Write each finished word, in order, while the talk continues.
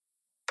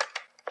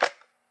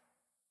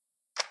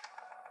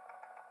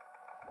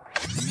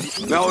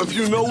Now, if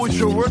you know what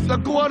you're worth, now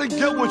go out and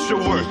get what you're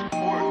worth.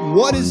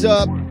 What is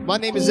up? My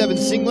name is Evan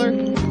Singler.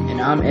 And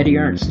I'm Eddie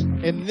Ernst.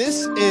 And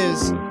this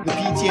is the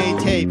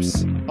PTA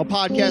Tapes, a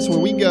podcast where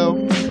we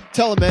go,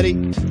 tell them, Eddie,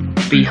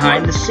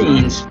 behind the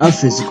scenes of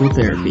physical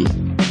therapy.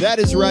 That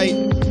is right,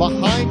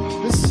 behind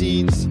the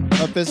scenes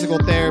of physical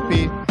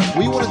therapy.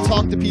 We want to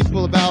talk to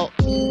people about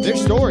their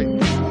story,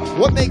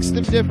 what makes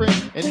them different,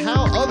 and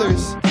how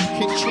others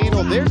can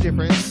channel their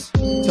difference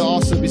to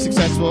also be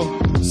successful.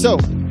 So,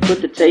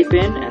 put the tape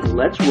in and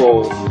let's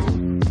roll.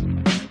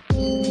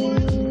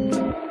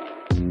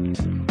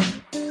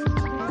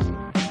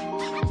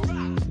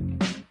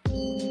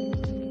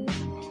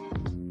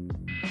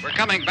 We're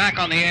coming back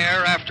on the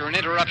air after an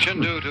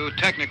interruption due to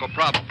technical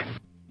problems.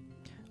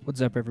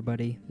 What's up,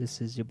 everybody?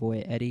 This is your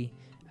boy Eddie,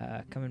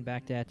 coming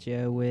back at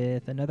you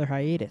with another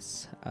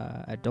hiatus.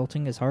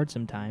 Adulting is hard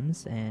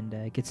sometimes, and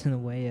it gets in the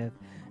way of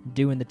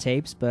doing the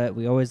tapes, but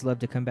we always love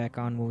to come back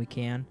on when we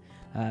can.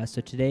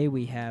 So today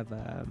we have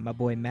my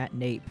boy Matt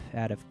Nape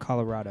out of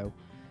Colorado.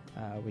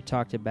 We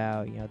talked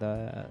about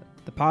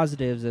the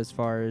positives as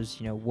far as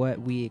what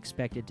we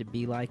expected to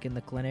be like in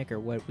the clinic, or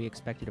what we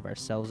expected of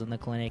ourselves in the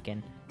clinic,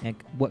 and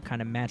what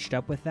kind of matched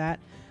up with that.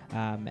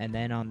 And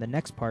then on the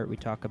next part, we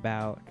talk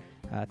about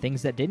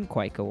things that didn't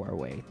quite go our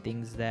way,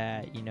 things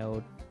that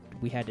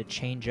we had to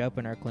change up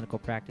in our clinical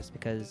practice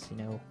because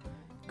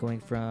going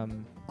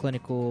from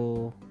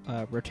clinical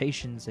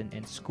rotations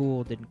and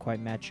school didn't quite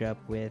match up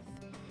with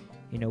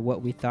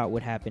what we thought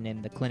would happen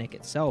in the clinic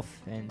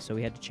itself, and so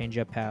we had to change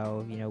up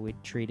how we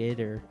treated,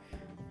 or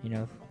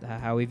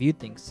how we viewed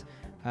things.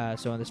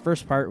 So in this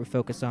first part, we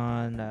focus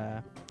on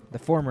the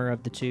former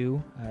of the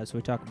two. So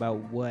we talk about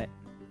what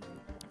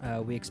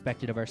we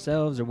expected of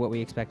ourselves, or what we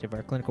expected of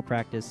our clinical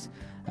practice,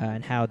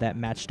 and how that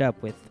matched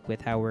up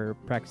with how we're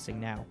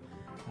practicing now.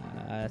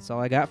 That's all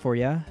I got for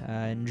you.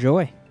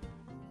 Enjoy.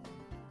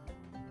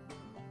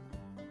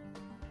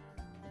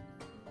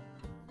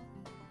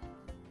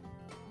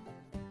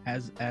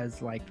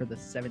 As like for the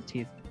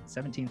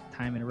 17th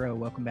time in a row,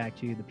 welcome back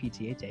to the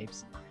PTA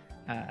Tapes.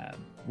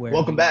 Where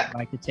welcome back.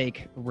 Like to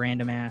take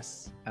random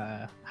ass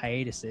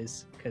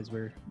hiatuses because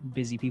we're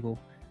busy people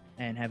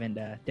and haven't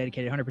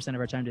dedicated 100%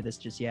 of our time to this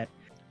just yet.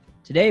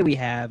 Today we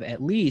have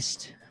at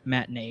least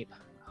Matt Nape.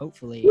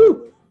 Hopefully,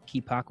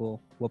 Keepak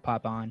will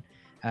pop on.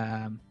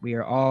 We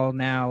are all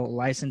now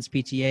licensed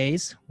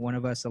PTAs. One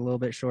of us a little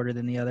bit shorter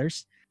than the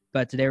others,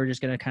 but today we're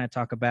just going to kind of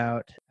talk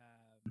about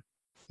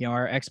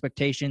our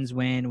expectations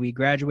when we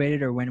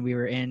graduated or when we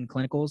were in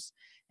clinicals,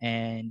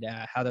 and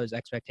how those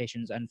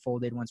expectations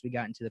unfolded once we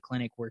got into the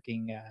clinic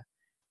working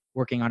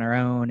on our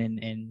own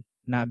and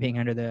not being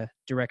under the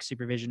direct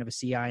supervision of a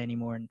CI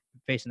anymore and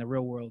facing the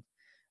real world.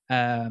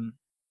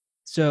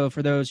 So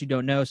for those who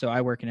don't know, so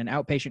I work in an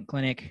outpatient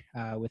clinic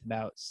with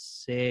about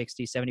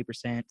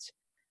 60-70%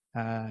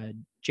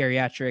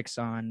 geriatrics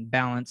on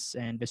balance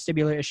and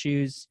vestibular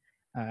issues.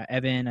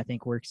 Evan, I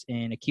think, works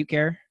in acute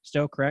care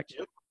still, correct?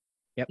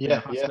 Yep. Yeah,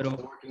 hospital.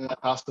 Working in that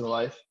hospital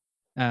life.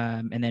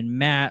 And then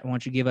Matt, why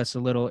don't you give us a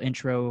little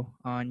intro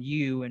on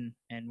you and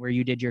where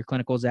you did your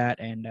clinicals at,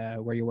 and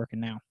where you're working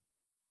now?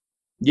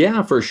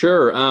 Yeah, for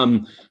sure.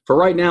 For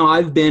right now,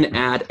 I've been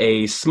at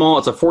it's a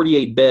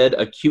 48-bed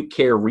acute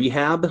care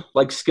rehab,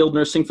 like skilled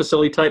nursing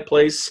facility type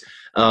place,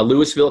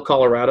 Louisville,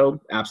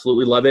 Colorado.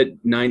 Absolutely love it.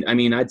 My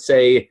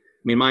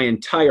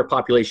entire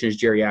population is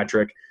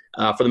geriatric.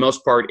 For the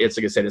most part, it's,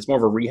 like I said, it's more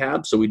of a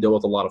rehab. So we deal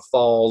with a lot of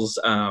falls,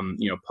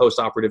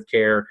 post-operative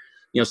care,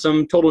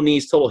 some total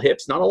knees, total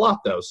hips, not a lot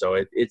though.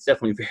 So it's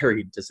definitely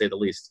varied, to say the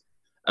least.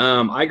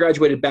 I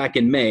graduated back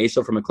in May.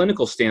 So from a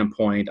clinical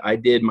standpoint, I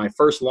did my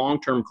first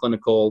long-term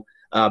clinical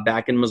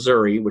back in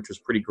Missouri, which was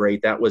pretty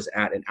great. That was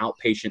at an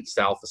outpatient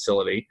style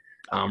facility.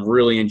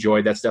 Really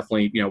enjoyed. That's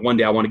definitely, one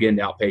day I want to get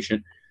into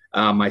outpatient.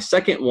 My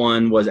second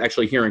one was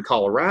actually here in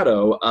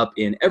Colorado, up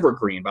in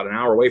Evergreen, about an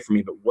hour away from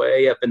me, but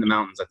way up in the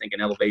mountains, I think an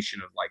elevation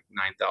of like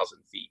 9,000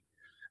 feet.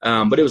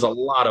 But it was a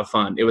lot of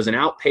fun. It was an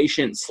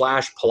outpatient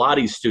 /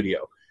 Pilates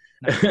studio.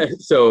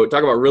 Nice. So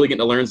talk about really getting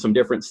to learn some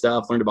different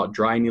stuff, learned about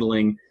dry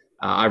needling.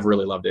 I've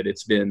really loved it.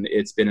 It's been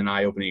an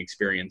eye-opening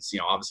experience,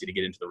 obviously, to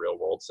get into the real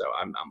world. So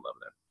I'm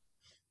loving it.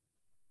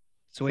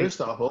 So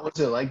first off, what was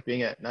it like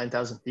being at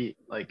 9,000 feet,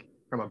 like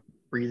from a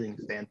breathing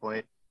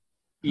standpoint?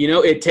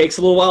 It takes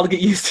a little while to get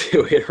used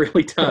to. It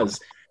really does.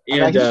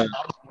 And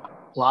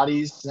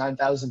Pilates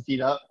 9,000 feet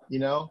up,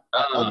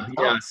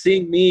 yeah,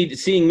 seeing me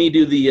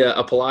do the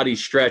a Pilates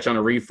stretch on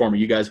a reformer,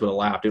 you guys would have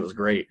laughed. It was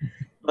great.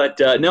 But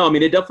no,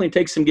 it definitely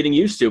takes some getting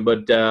used to.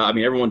 But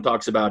everyone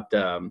talks about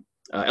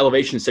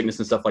elevation sickness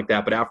and stuff like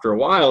that. But after a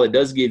while, it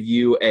does give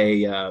you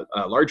a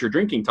larger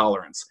drinking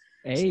tolerance.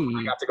 Hey. So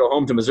I got to go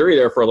home to Missouri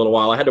there for a little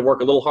while. I had to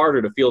work a little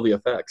harder to feel the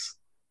effects.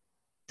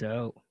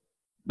 Dope.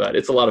 But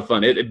it's a lot of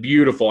fun. It's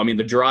beautiful.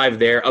 The drive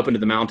there up into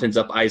the mountains,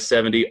 up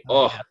I-70.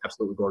 Oh, yeah.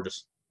 Absolutely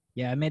gorgeous.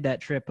 Yeah, I made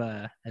that trip,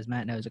 as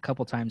Matt knows, a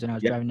couple times when I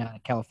was driving down to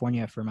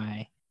California for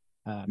my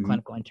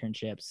clinical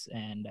internships.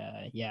 And,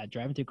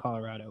 driving through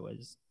Colorado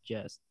was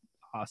just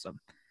awesome.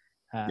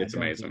 It's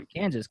going amazing. through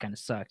Kansas kind of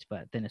sucked,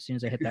 but then as soon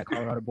as I hit that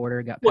Colorado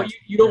border, got Well, past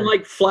you don't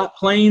like flat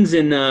plains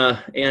and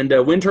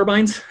wind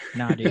turbines?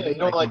 nah, dude. Yeah, you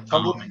don't like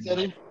mountains. tumbleweeds,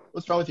 Eddie?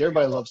 What's wrong with you?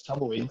 Everybody loves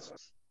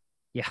tumbleweeds.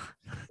 Yeah.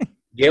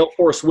 Gale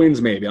force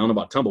winds, maybe. I don't know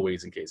about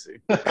tumbleweeds in Casey.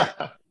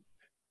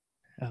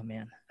 Oh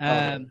man.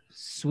 Oh.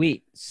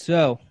 Sweet.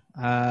 So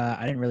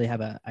I didn't really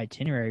have a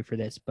itinerary for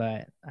this,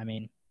 but I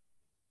mean,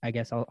 I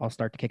guess I'll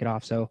start to kick it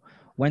off. So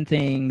one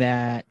thing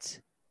that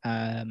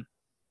I'll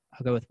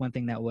go with one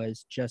thing that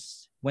was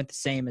just went the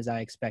same as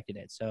I expected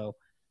it. So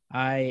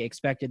I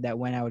expected that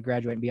when I would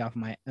graduate and be off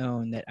on my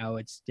own, that I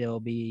would still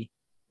be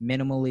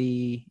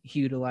minimally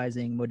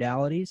utilizing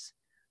modalities,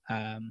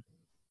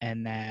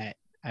 and that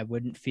I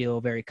wouldn't feel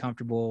very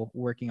comfortable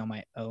working on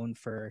my own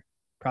for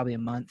probably a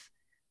month.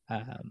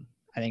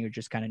 I think it was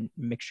just kind of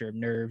mixture of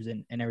nerves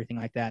and everything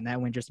like that. And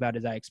that went just about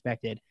as I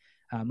expected.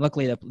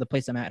 Luckily, the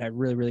place I'm at had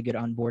really, really good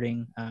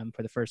onboarding.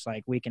 For the first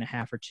like week and a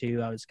half or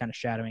two, I was kind of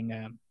shadowing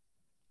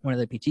one of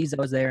the PTs that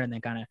was there, and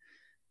then kind of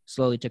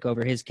slowly took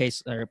over his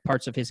case or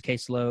parts of his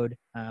caseload.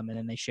 And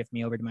then they shift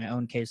me over to my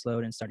own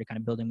caseload and started kind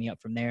of building me up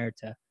from there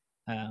to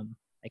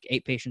like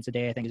 8 patients a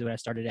day, I think is what I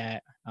started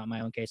at on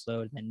my own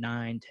caseload, and then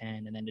 9,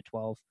 10, and then to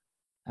 12.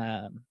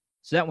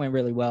 So that went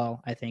really well.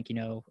 I think,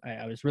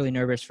 I was really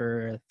nervous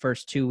for the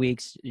first 2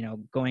 weeks,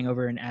 going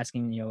over and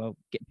asking,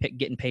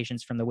 getting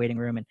patients from the waiting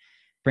room and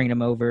bringing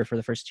them over for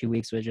the first 2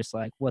 weeks was just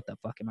like, what the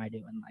fuck am I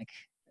doing? Like,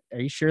 are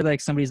you sure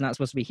like somebody's not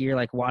supposed to be here,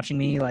 like watching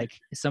me? Like,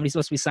 is somebody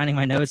supposed to be signing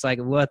my notes? Like,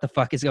 what the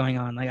fuck is going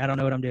on? Like, I don't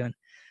know what I'm doing.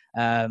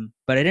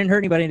 But it didn't hurt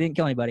anybody. It didn't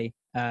kill anybody.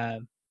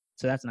 So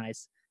that's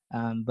nice.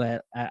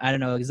 But I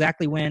don't know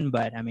exactly when,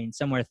 but I mean,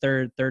 somewhere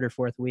third or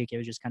fourth week, it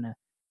was just kind of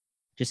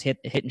just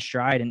hitting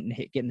stride and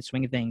getting the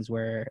swing of things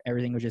where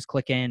everything was just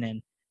clicking,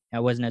 and I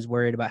wasn't as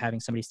worried about having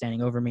somebody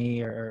standing over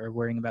me or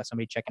worrying about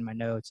somebody checking my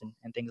notes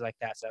and things like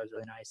that. So that was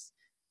really nice.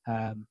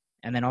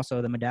 And then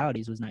also the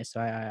modalities was nice.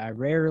 So I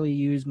rarely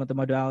use the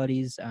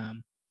modalities. I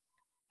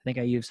think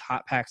I use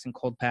hot packs and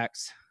cold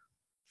packs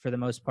for the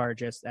most part,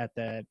 just at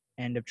the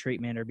end of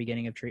treatment or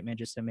beginning of treatment,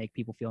 just to make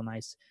people feel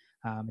nice.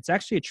 It's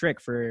actually a trick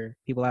for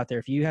people out there.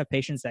 If you have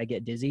patients that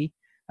get dizzy,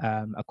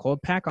 a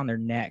cold pack on their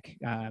neck,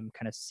 kind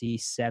of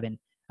C7,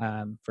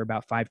 for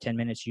about 5-10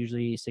 minutes,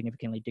 usually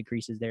significantly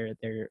decreases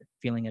their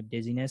feeling of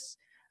dizziness,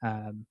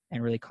 and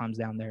really calms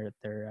down their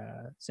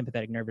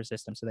sympathetic nervous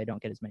system, so they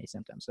don't get as many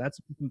symptoms. So that's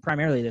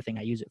primarily the thing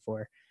I use it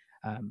for.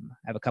 I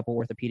have a couple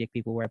orthopedic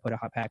people where I put a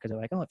hot pack because they're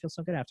like, oh, it feels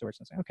so good afterwards.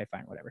 And I say, okay,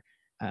 fine, whatever.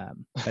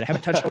 But I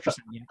haven't touched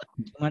ultrasound yet.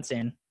 2 months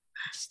in,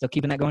 still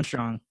keeping that going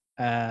strong.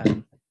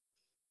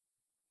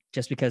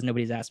 Just because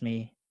nobody's asked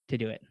me to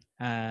do it.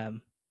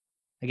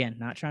 Again,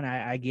 not trying to,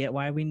 I get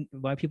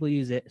why people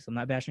use it, so I'm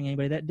not bashing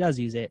anybody that does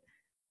use it.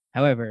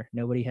 However,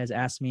 nobody has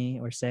asked me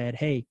or said,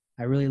 hey,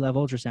 I really love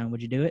ultrasound,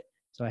 would you do it?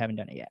 So I haven't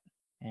done it yet,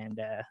 and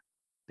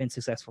been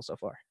successful so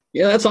far.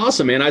 Yeah, that's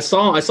awesome, man. I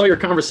saw your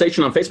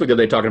conversation on Facebook the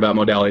other day talking about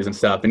modalities and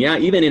stuff. And yeah,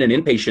 even in an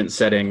inpatient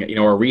setting,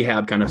 or a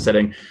rehab kind of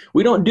setting,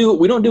 we don't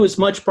do as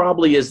much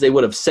probably as they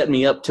would have set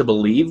me up to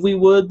believe we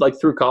would, like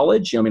through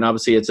college. I mean,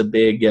 obviously it's a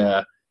big,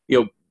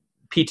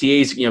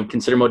 PTAs,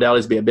 consider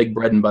modalities to be a big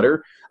bread and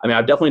butter. I mean,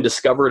 I've definitely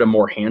discovered a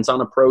more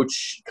hands-on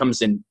approach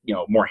comes in,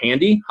 more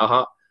handy.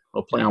 Haha,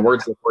 little play on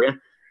words there for you.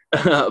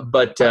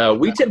 But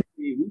we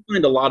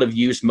find a lot of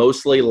use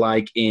mostly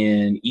like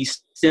in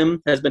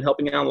E-stim has been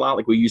helping out a lot.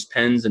 Like we use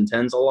pens and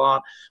TENS a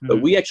lot,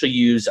 but we actually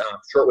use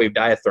shortwave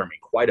diathermy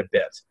quite a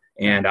bit.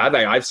 And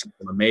I've seen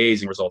some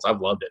amazing results.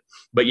 I've loved it.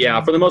 But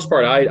yeah, for the most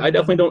part, I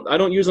definitely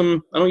don't use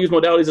them. I don't use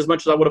modalities as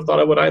much as I would have thought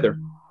I would either.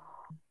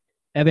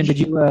 Evan, did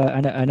you?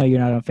 I know you're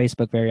not on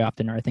Facebook very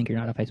often, or I think you're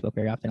not on Facebook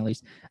very often, at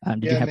least.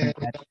 Did you happen to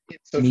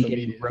catch me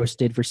getting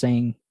roasted for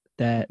saying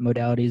that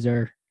modalities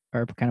are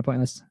kind of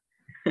pointless?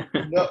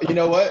 No, you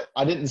know what?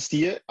 I didn't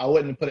see it. I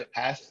wouldn't put it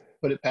past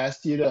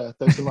you to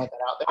throw something like that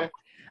out there.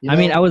 I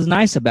mean, I was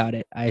nice about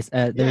it.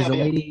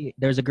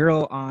 There's a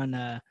girl on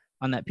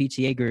that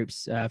PTA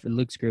groups, for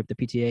Luke's group, the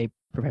PTA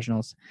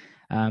professionals,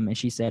 and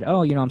she said,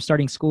 oh, I'm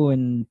starting school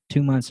in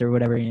 2 months or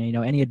whatever,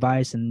 any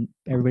advice? And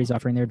everybody's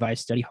offering their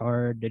advice, study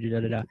hard,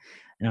 and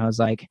I was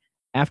like,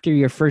 after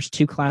your first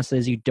 2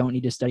 classes, you don't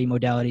need to study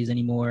modalities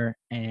anymore,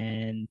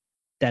 and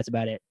that's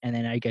about it. And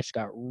then I just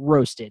got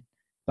roasted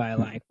by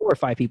like 4 or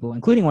 5 people,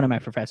 including one of my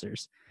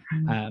professors,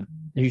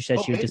 who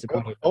said she was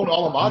disappointed. Own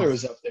alma mater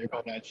is up there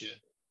going at you.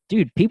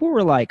 Dude, people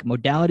were like,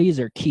 modalities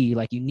are key.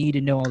 Like, you need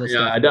to know all this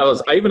stuff.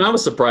 I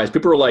was surprised.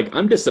 People were like,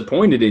 I'm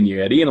disappointed in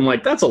you, Eddie. And I'm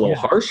like, that's a little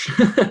harsh.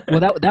 Well,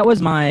 that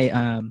was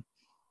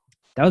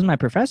my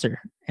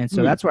professor. And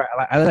so that's where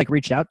I like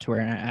reached out to her,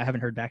 and I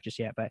haven't heard back just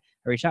yet, but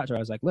I reached out to her. I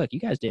was like, look, you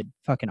guys did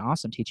fucking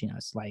awesome teaching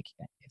us. Like,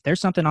 if there's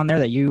something on there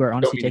that you are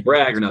honestly taking,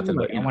 brag or nothing,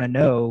 but I want to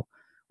know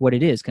what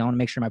it is, because I want to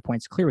make sure my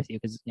point's clear with you,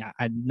 because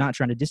I'm not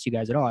trying to diss you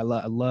guys at all. I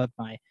love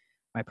my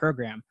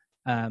program.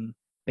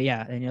 But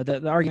yeah, and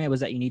the argument was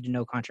that you need to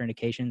know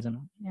contraindications, and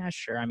yeah,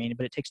 sure. I mean,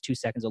 but it takes 2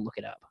 seconds to look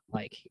it up.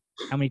 Like,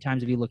 how many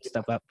times have you looked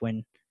stuff up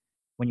when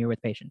you're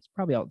with patients?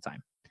 Probably all the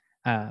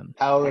time.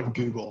 Power of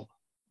Google.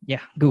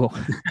 Yeah, Google.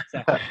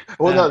 Exactly.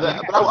 Well, no,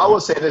 Yeah, but I will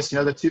say this.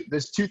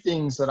 There's two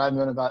things that I've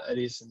known about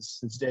Eddie since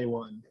day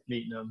one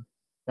meeting him.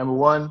 Number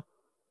one,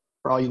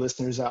 for all you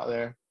listeners out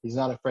there, he's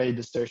not afraid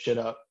to stir shit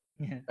up.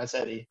 yeah. That's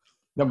Eddie.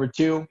 Number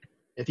two,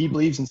 if he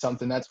believes in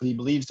something, that's what he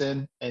believes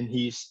in, and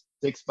he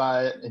sticks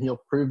by it, and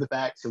he'll prove the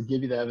facts. He'll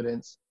give you the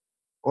evidence,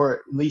 or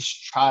at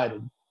least try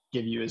to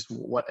give you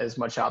as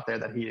much out there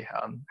that he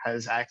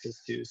has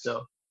access to.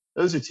 So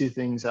those are two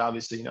things that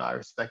obviously I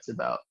respect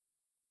about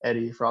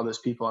Eddie. For all those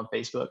people on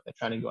Facebook that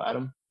trying to go at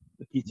him,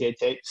 the PTA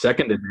tape.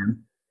 Seconded, man.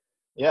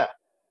 Yeah,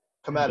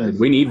 come at us.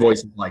 We need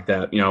voices like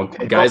that.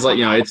 Okay, Guys like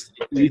it's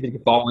easy to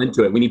fall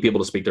into it. We need people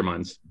to speak their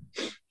minds.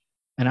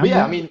 And But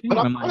yeah, I mean, but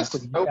I'm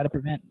honestly, you got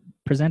to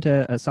present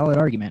a solid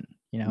argument.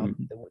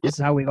 This is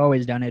how we've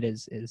always done it.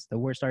 Is the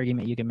worst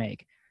argument you can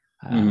make.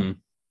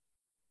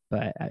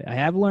 But I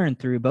have learned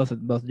through both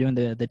doing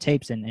the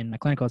tapes and the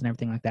clinicals and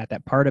everything like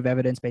that part of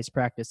evidence-based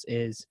practice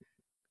is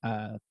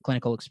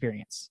clinical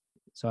experience.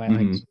 So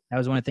that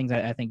was one of the things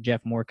I think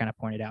Jeff Moore kind of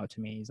pointed out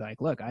to me. He's like,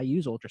 look, I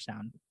use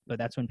ultrasound, but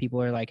that's when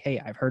people are like, hey,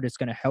 I've heard it's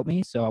going to help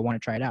me, so I want to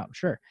try it out.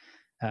 Sure.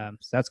 So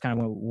that's kind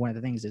of one of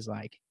the things is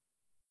like,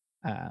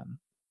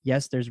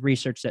 yes, there's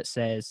research that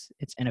says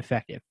it's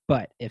ineffective,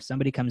 but if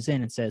somebody comes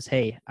in and says,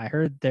 hey, I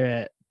heard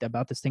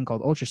about this thing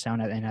called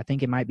ultrasound, and I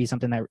think it might be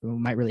something that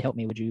might really help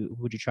me. Would you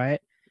try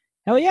it?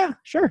 Hell yeah,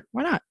 sure.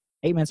 Why not?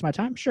 8 minutes of my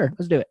time? Sure,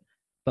 let's do it.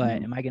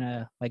 But am I going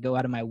to go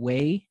out of my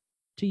way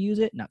to use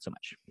it? Not so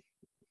much.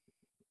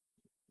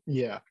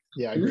 Yeah,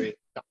 I agree.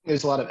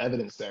 There's a lot of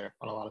evidence there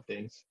on a lot of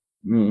things.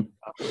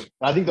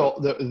 I think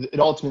it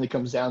ultimately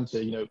comes down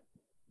to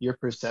your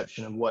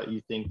perception of what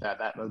you think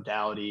that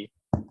modality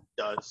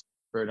does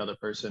for another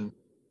person.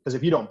 Because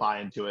if you don't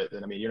buy into it,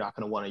 then you're not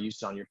going to want to use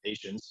it on your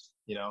patients.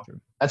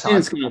 That's how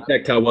it's going to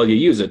affect how well you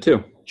use it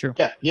too. True.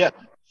 Yeah.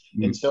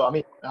 And so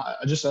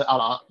just out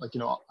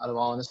of all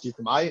honesty,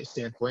 from my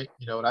standpoint,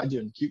 what I do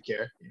in acute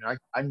care,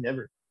 I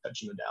never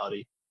touch a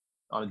modality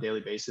on a daily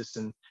basis,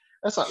 and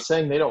that's not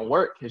saying they don't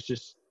work. It's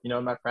just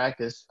in my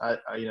practice, I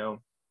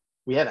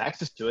we have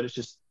access to it. It's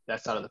just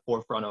that's not at the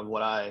forefront of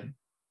what I'm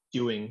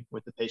doing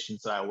with the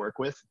patients that I work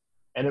with,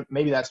 and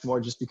maybe that's more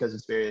just because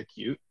it's very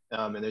acute,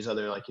 and there's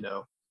other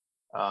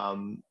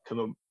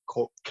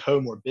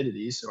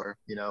comorbidities or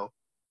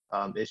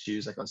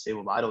issues like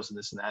unstable vitals and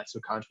this and that. So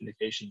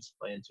contraindications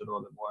play into it a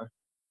little bit more.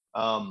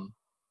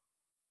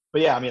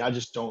 But yeah, I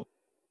just don't,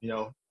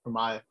 from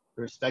my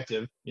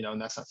perspective, and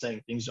that's not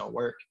saying things don't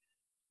work.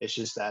 It's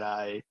just that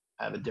I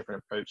have a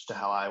different approach to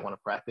how I want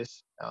to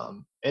practice.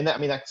 And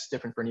that's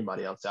different for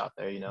anybody else out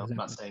there. Exactly. I'm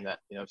not saying that,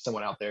 if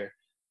someone out there,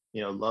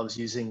 loves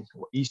using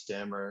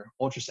eSTEM or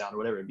ultrasound or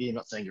whatever it be, I'm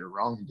not saying you're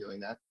wrong in doing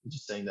that. I'm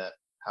just saying that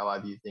how I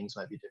view things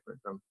might be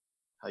different from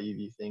how you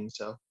view things.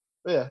 So,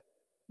 but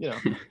yeah,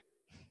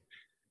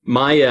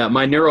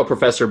 My neuro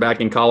professor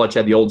back in college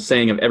had the old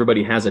saying of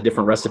everybody has a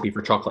different recipe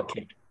for chocolate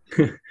cake.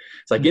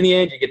 It's like in the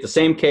end, you get the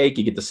same cake,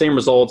 you get the same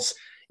results.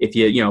 If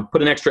you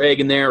put an extra egg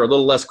in there or a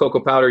little less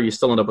cocoa powder, you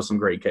still end up with some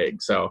great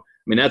cake. So,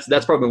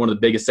 that's probably one of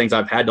the biggest things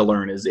I've had to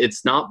learn is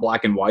it's not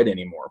black and white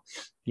anymore.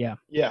 Yeah.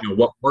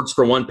 What works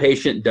for one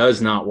patient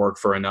does not work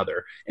for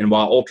another. And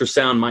while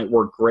ultrasound might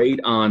work great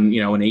on, an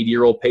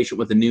 80-year-old patient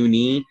with a new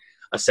knee,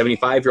 a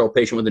 75-year-old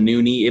patient with a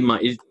new knee,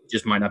 it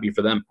just might not be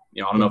for them. I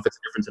don't know if it's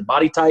a difference in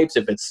body types,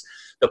 if it's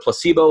the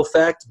placebo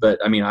effect, but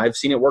I've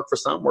seen it work for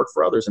some, work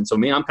for others. And so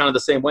I'm kind of the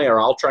same way, or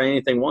I'll try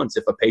anything once.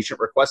 If a patient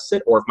requests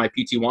it, or if my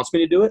PT wants me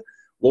to do it,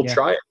 we'll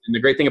try it. And the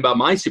great thing about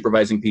my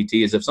supervising PT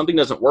is if something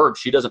doesn't work,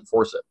 she doesn't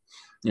force it.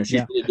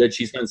 She's really good.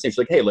 She's kind of the same. She's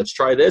like, hey, let's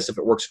try this. If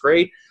it works,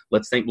 great.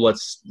 Let's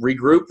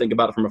regroup, think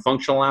about it from a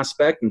functional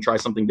aspect and try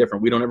something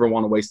different. We don't ever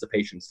want to waste the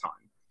patient's time.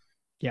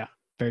 Yeah,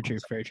 very true,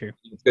 very true.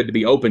 It's good to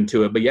be open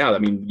to it. But yeah,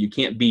 you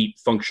can't beat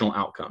functional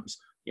outcomes.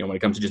 When it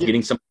comes to just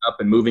getting something up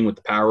and moving with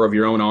the power of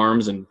your own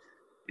arms and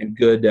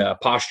good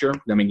posture,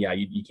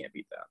 you can't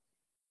beat that.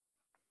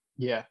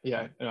 Yeah,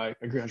 and I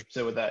agree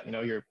 100% with that.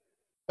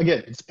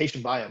 Again, it's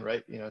patient buy-in,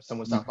 right? If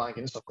someone's not buying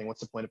into something,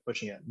 what's the point of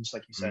pushing it? And just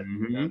like you said,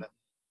 that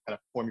kind of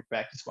form your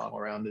practice model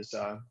around is,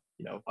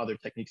 other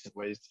techniques and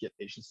ways to get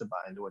patients to buy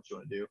into what you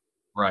want to do.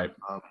 Right.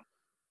 But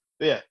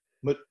yeah,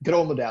 good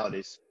old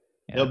modalities.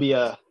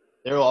 Yeah.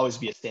 There will always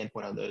be a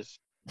standpoint on those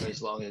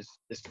as long as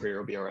this career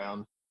will be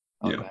around.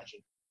 I imagine.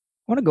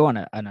 I want to go on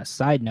a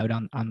side note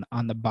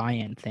on the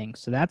buy-in thing.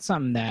 So that's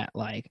something that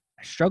I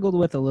struggled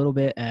with a little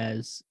bit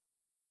as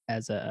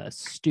a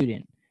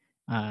student,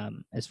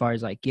 as far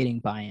as getting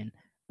buy-in.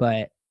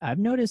 But I've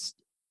noticed,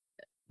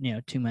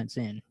 2 months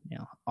in,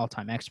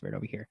 all-time expert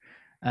over here.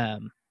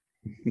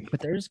 But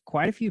there's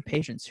quite a few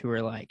patients who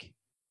are like,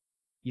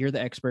 you're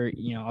the expert,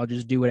 I'll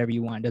just do whatever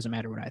you want. It doesn't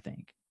matter what I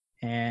think.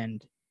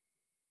 And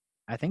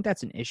I think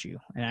that's an issue.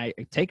 And I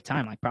take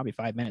time, probably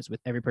 5 minutes with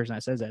every person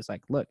that says that. It's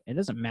like, look, it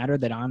doesn't matter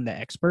that I'm the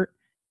expert.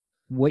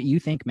 What you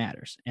think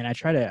matters. And I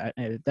try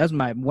to, that's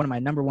one of my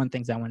number one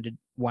things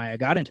why I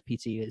got into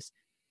PT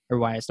or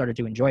why I started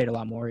to enjoy it a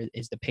lot more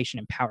is the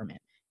patient empowerment.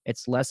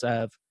 It's less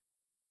of,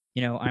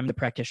 I'm the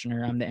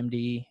practitioner, I'm the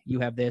MD, you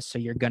have this, so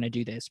you're going to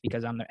do this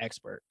because I'm the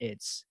expert.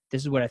 This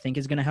is what I think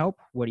is going to help.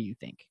 What do you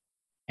think?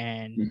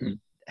 And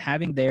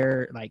having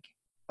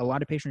a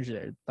lot of patients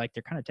are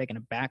they're kind of taken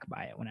aback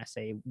by it when I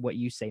say what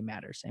you say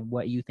matters and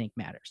what you think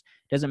matters.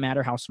 It doesn't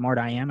matter how smart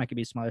I am. I could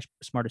be the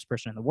smartest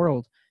person in the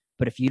world,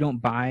 but if you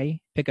don't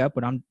pick up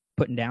what I'm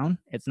putting down,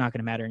 it's not going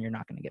to matter and you're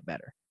not going to get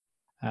better.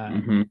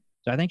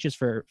 So I think just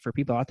for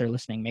people out there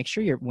listening, make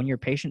sure when your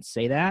patients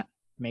say that,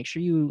 make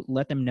sure you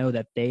let them know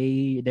that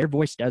their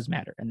voice does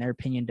matter and their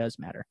opinion does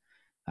matter.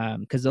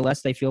 Because the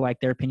less they feel like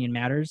their opinion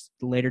matters,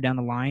 the later down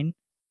the line,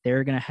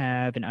 they're going to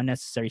have an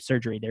unnecessary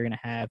surgery. They're going to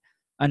have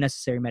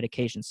unnecessary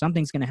medication.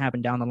 Something's going to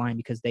happen down the line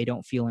because they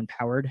don't feel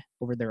empowered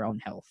over their own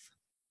health.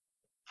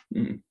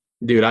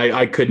 Dude,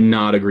 I could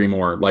not agree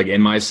more. Like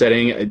in my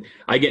setting,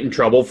 I get in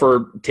trouble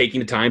for taking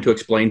the time to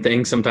explain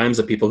things sometimes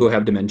to people who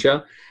have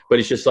dementia, but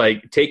it's just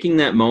like taking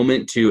that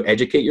moment to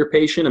educate your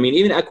patient. I mean,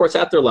 even of course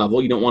at their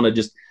level, you don't want to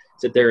just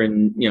sit there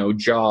and,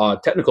 jaw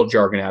technical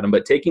jargon at them,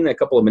 but taking that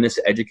couple of minutes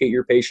to educate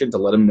your patient, to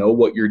let them know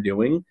what you're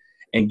doing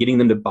and getting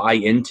them to buy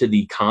into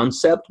the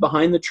concept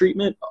behind the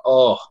treatment.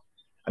 Oh,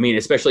 I mean,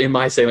 especially in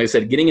my setting, like I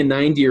said, getting a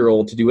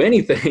 90-year-old to do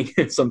anything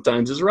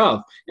sometimes is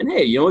rough. And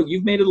hey,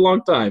 you've made it a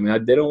long time.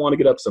 And they don't want to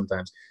get up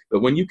sometimes.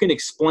 But when you can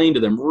explain to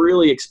them,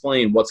 really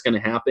explain what's going to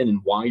happen and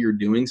why you're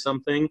doing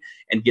something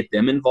and get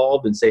them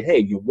involved and say,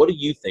 hey, what do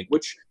you think?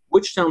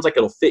 Which sounds like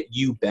it'll fit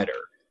you better?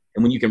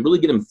 And when you can really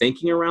get them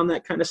thinking around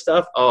that kind of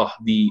stuff,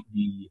 the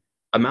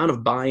amount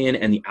of buy-in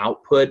and the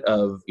output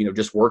of,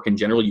 just work in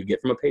general you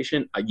get from a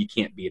patient, you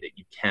can't beat it.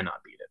 You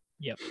cannot beat it.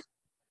 Yep.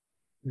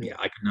 Yeah,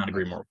 I could not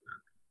agree more.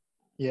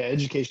 Yeah,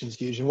 education is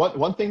huge. And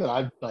one thing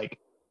that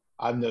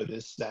I've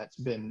noticed that's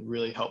been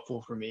really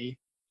helpful for me,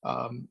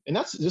 and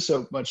that's just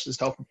so much is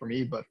helpful for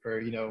me, but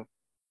for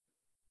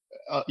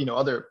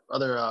other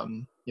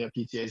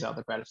PTAs out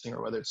there practicing,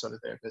 or whether it's other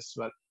therapists,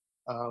 but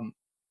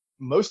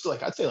most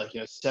I'd say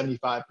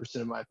 75%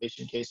 of my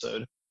patient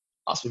caseload,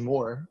 possibly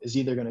more, is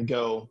either going to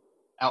go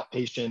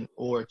outpatient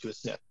or to a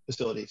SNF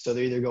facility. So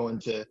they're either going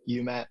to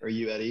UMAT or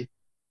UEDI,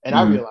 and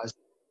I realized.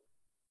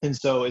 And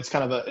so it's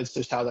it's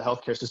just how the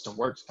healthcare system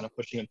works, kind of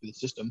pushing them through the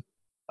system.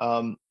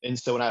 And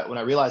so when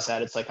I realized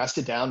that, it's I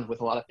sit down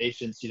with a lot of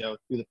patients, through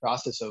the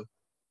process of,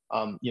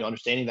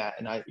 understanding that.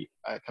 And I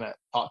kind of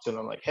talk to them.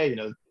 I'm like, hey,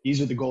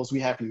 these are the goals we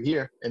have for you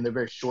here. And they're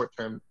very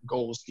short-term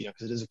goals,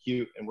 because it is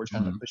acute and we're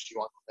trying to push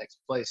you on to the next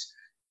place.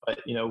 But,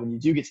 when you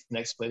do get to the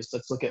next place,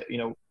 let's look at,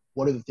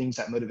 what are the things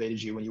that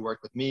motivated you when you work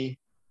with me,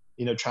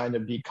 trying to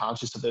be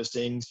conscious of those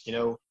things,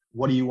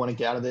 what do you want to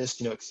get out of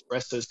this,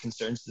 express those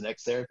concerns to the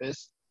next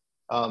therapist.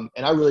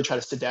 And I really try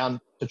to sit down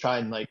to try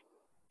and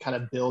kind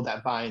of build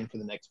that buy-in for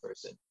the next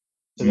person,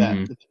 so that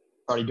the people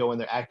already go in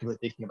there actively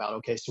thinking about,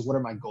 okay, so what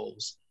are my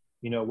goals?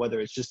 Whether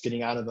it's just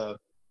getting out of a,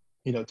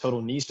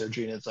 total knee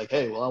surgery, and it's like,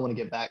 hey, well, I want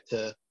to get back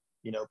to,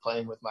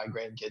 playing with my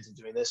grandkids and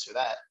doing this or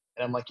that.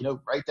 And I'm like,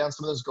 write down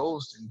some of those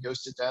goals and go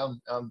sit down,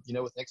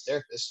 with next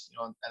therapist,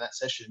 in that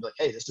session, and be like,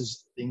 hey, this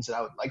is things that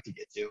I would like to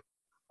get to.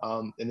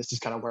 And this is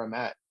kind of where I'm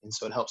at. And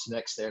so it helps the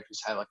next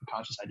therapist have a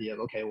conscious idea of,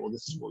 okay, well,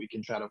 this is what we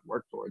can try to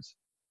work towards.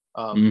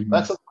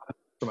 That's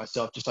for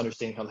myself, just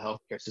understanding how the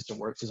healthcare system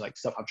works is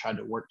stuff I've tried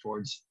to work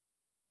towards,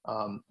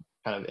 kind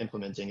of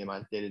implementing in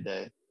my day to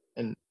day.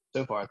 And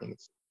so far, I think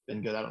it's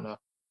been good. I don't know.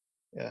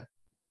 Yeah.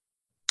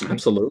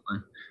 Absolutely.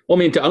 Well, I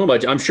mean, I don't know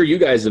about you. I'm sure you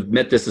guys have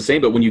met this the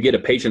same, but when you get a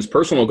patient's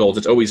personal goals,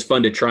 it's always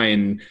fun to try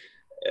and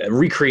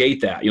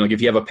recreate that.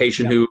 If you have a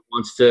patient who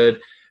wants to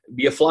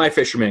be a fly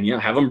fisherman,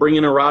 have them bring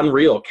in a rod and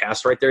reel,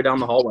 cast right there down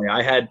the hallway.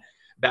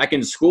 Back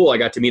in school, I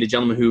got to meet a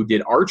gentleman who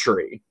did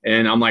archery,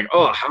 and I'm like,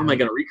 oh, how am I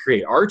going to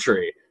recreate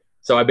archery?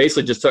 So I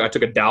basically I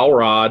took a dowel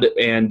rod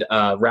and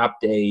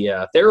wrapped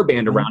a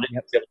TheraBand around it,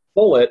 and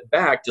pull it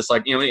back, just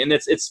and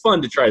it's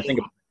fun to try to think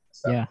about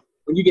stuff. Yeah.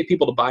 When you get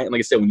people to buy it, like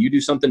I said, when you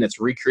do something that's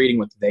recreating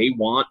what they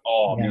want,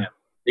 man,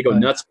 they go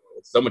nuts.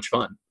 It's so much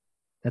fun.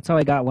 That's how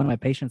I got one of my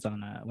patients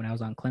on when I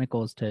was on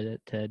clinicals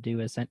to do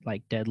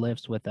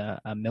deadlifts with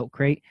a milk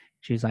crate.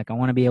 She's like, I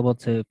want to be able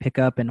to pick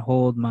up and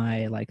hold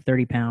my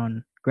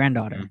 30-pound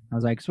granddaughter. I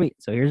was like, sweet.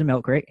 So here's a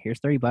milk crate. Here's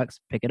 $30.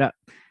 Pick it up.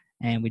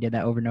 And we did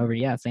that over and over.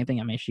 Yeah, same thing.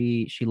 I mean,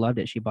 she loved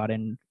it. She bought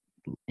in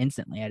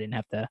instantly. I didn't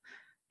have to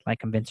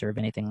convince her of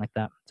anything like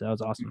that. So that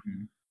was awesome.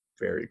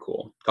 Very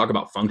cool. Talk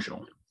about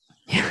functional.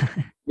 Yeah.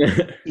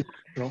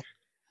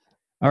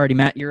 Alrighty,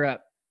 Matt, you're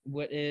up.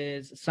 What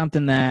is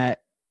something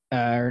that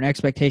or an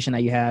expectation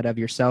that you had of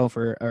yourself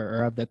or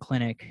of the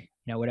clinic,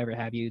 whatever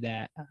have you,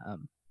 that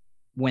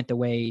went the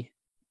way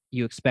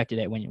you expected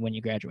it when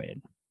you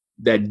graduated?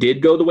 That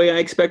did go the way I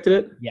expected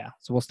it? Yeah.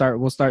 So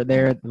we'll start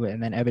there,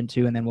 and then Evan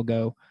too, and then we'll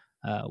go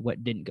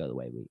what didn't go the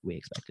way we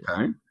expected. All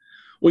right.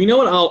 Well, you know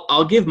what?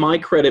 I'll give my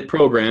credit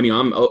program.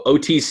 I'm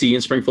OTC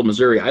in Springfield,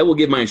 Missouri. I will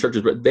give my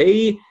instructors, but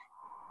they,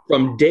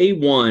 from day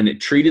one,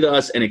 treated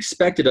us and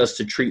expected us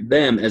to treat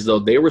them as though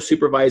they were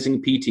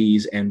supervising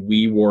PTs and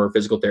we were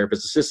physical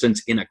therapist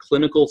assistants in a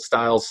clinical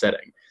style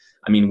setting.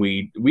 I mean,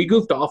 we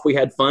goofed off, we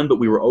had fun, but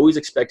we were always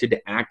expected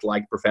to act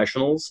like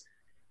professionals.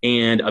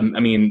 And I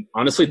mean,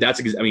 honestly,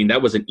 that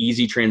was an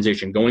easy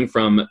transition going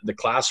from the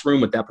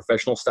classroom with that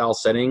professional style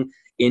setting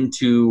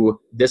into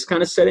this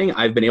kind of setting.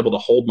 I've been able to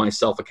hold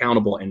myself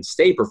accountable and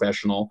stay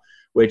professional,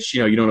 which,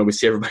 you don't always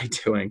see everybody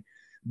doing.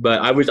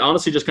 But I was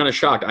honestly just kind of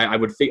shocked. I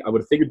would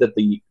have figured that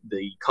the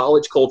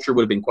college culture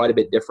would have been quite a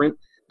bit different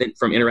than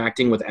from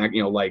interacting with,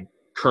 like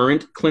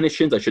current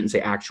clinicians. I shouldn't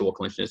say actual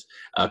clinicians,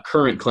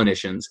 current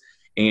clinicians.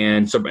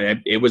 And so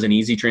it was an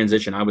easy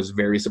transition. I was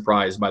very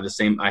surprised by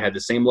I had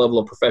the same level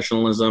of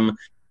professionalism,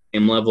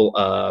 same level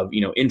of,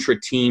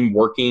 intra-team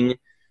working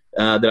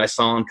that I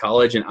saw in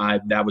college. And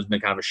that was been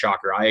kind of a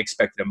shocker. I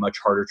expected a much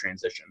harder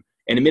transition.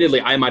 And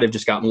admittedly, I might have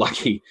just gotten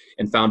lucky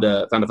and found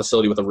a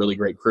facility with a really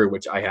great crew,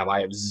 which I have.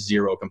 I have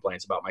zero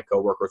complaints about my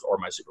coworkers or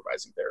my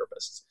supervising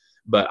therapists.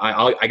 But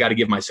I got to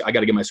give my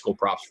school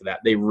props for that.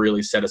 They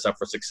really set us up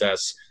for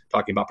success,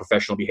 talking about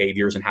professional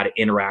behaviors and how to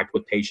interact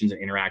with patients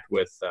and interact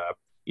with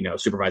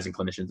supervising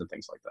clinicians and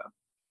things like that.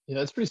 Yeah,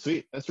 that's pretty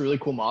sweet. That's a really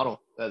cool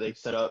model that they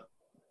set up.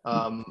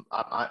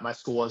 My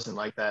school wasn't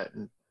like that,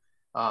 and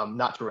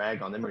not to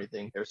rag on them or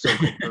anything. They're so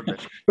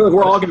perfect.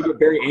 We're all going to get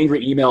very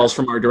angry emails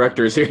from our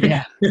directors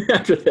here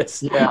after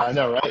this. Yeah, I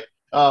know, right?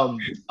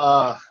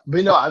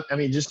 But no, I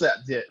mean, just that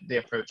the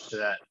approach to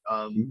that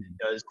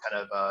does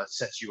kind of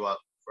set you up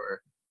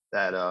for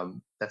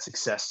that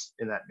success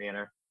in that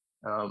manner.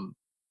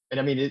 And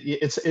I mean,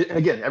 it's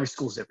again, every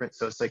school's different,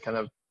 so it's like kind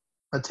of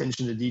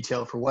attention to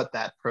detail for what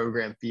that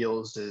program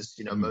feels is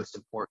most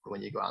important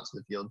when you go out into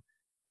the field,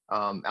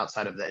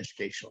 outside of the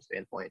educational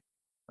standpoint.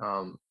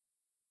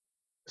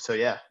 So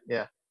yeah,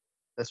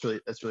 that's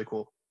really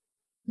cool.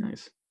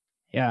 Nice.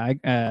 Yeah,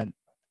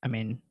 I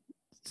mean,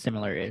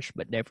 similar-ish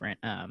but different.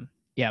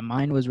 Yeah,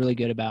 mine was really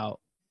good about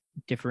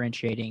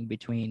differentiating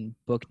between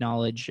book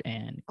knowledge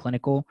and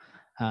clinical.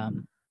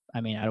 I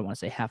mean, I don't want to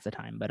say half the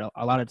time, but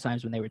a lot of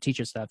times when they would teach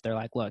us stuff, they're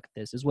like, look,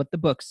 this is what the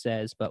book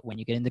says, but when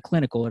you get into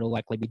clinical, it'll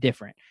likely be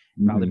different.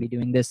 Probably be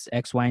doing this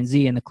X, Y, and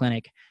Z in the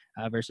clinic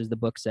versus the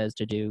book says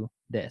to do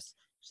this.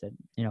 So,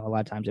 a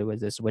lot of times it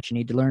was, this is what you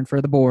need to learn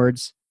for the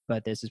boards,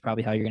 but this is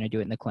probably how you're going to do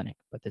it in the clinic,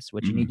 but this is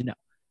what you need to know.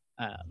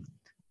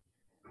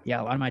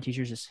 Yeah, a lot of my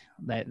teachers just,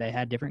 they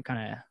had different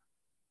kind of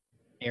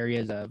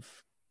areas of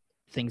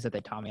things that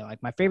they taught me.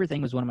 Like my favorite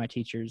thing was one of my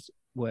teachers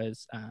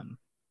was,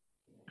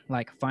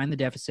 like, find the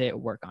deficit,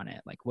 work on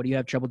it. Like, what do you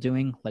have trouble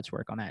doing? Let's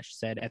work on that. She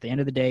said, at the end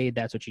of the day,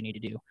 that's what you need to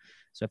do.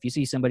 So if you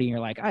see somebody and you're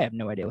like, I have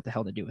no idea what the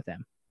hell to do with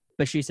them.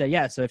 But she said,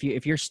 yeah, so if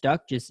you're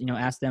stuck, just,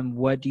 ask them,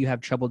 what do you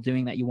have trouble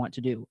doing that you want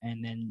to do?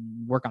 And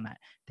then work on that.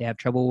 They have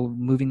trouble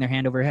moving their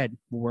hand overhead.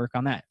 Work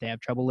on that. They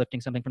have trouble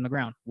lifting something from the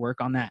ground. Work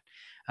on that.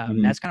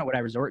 That's kind of what I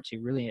resort to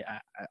really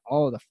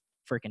all the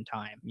freaking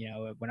time.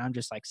 When I'm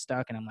just like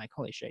stuck and I'm like,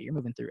 holy shit, you're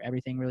moving through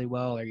everything really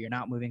well, or you're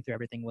not moving through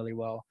everything really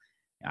well.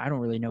 I don't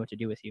really know what to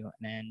do with you.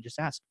 And then just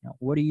ask,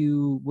 what do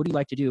you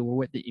like to do?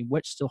 Or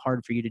what's still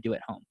hard for you to do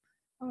at home?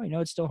 Oh,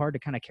 it's still hard to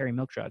kind of carry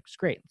milk jugs.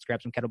 Great. Let's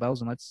grab some kettlebells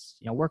and let's,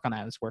 work on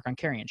that. Let's work on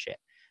carrying shit.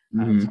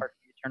 It's hard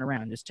for you to turn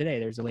around. Just today,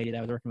 there's a lady that I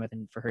was working with,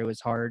 and for her, it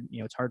was hard.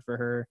 It's hard for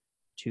her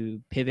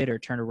to pivot or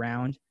turn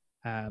around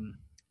and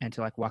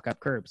to like walk up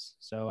curbs.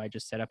 So I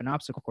just set up an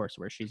obstacle course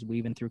where she's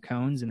weaving through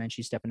cones and then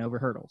she's stepping over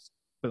hurdles.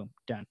 Boom,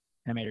 done.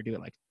 And I made her do it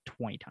like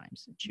 20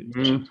 times. And she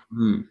was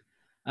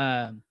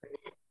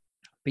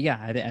but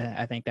yeah,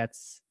 I think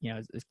that's,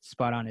 it's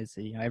spot on. Is,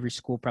 every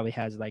school probably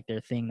has like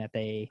their thing that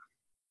they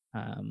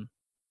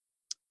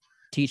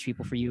teach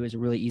people. For you is a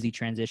really easy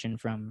transition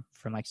from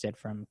like I said,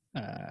 from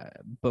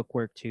book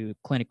work to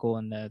clinical,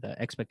 and the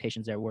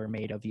expectations that were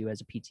made of you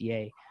as a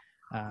PTA.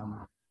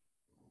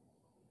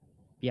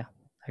 Yeah,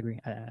 I agree.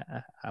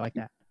 I like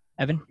that.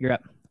 Evan, you're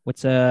up.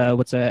 What's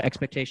a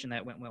expectation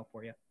that went well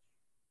for you?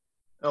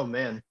 Oh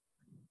man.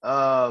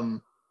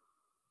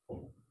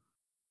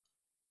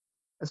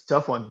 That's a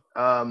tough one.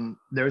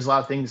 There's a lot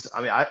of things.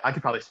 I mean, I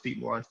could probably speak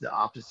more onto the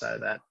opposite side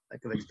of that,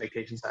 like of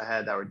expectations I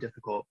had that were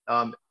difficult.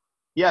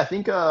 Yeah, I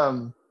think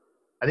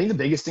the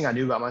biggest thing I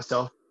knew about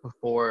myself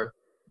before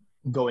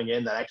going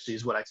in that actually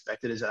is what I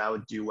expected is that I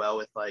would do well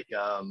with like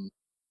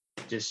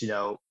just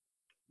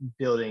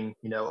building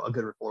a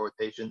good rapport with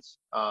patients.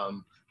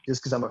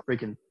 Just because I'm a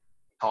freaking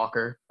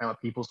talker, I'm a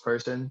people's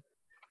person.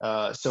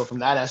 So from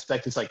that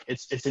aspect, it's like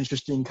it's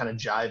interesting, kind of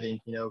jiving,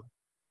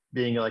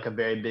 being like a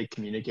very big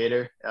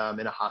communicator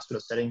in a hospital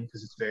setting,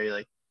 because it's very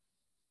like,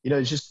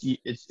 it's just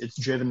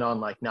it's driven on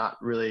like not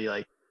really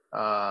like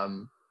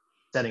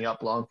setting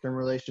up long-term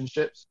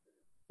relationships,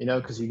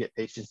 because you get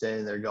patients in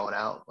and they're going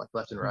out like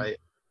left and right.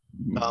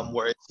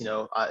 Where it's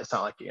it's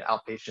not like an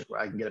outpatient where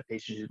I can get a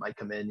patient who might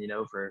come in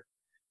for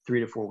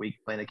 3 to 4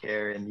 week plan of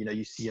care, and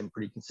you see them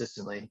pretty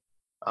consistently,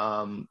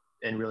 and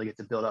really get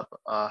to build up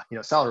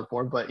solid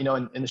rapport. But in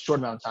the short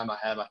amount of time I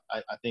have,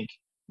 I think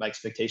my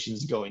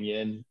expectations going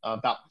in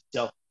about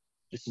myself,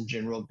 just in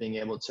general, being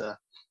able to,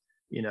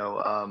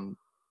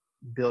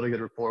 build a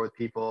good rapport with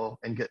people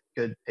and get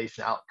good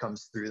patient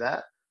outcomes through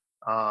that.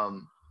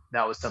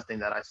 That was something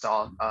that I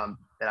saw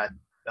that I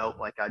felt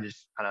like I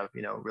just kind of,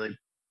 really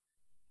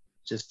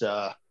just,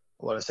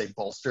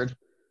 bolstered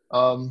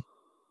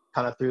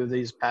kind of through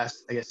these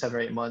past, I guess, 7 or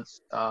 8 months.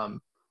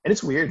 And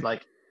it's weird,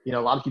 like, a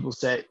lot of people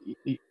say,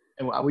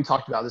 and we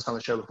talked about this on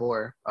the show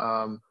before,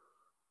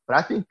 but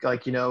I think,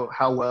 like,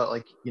 how well,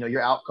 like,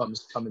 your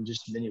outcomes come in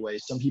just many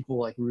ways. Some people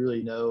like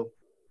really know,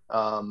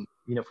 from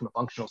a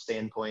functional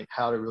standpoint,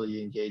 how to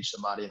really engage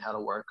somebody and how to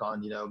work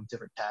on,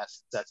 different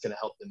tasks that's going to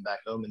help them back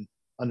home, and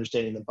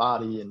understanding the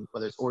body, and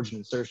whether it's origin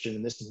insertion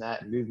and this and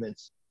that and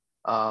movements.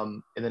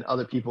 And then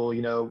other people,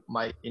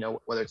 might,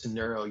 whether it's a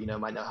neuro,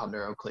 might know how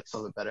neuro clicks a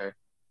little bit better,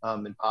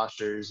 and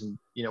postures, and,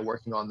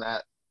 working on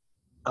that.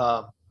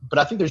 But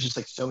I think there's just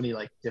like so many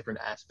like different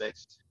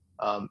aspects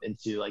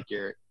into like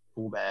your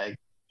tool bag,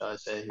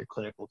 say your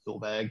clinical tool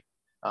bag.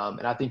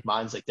 And I think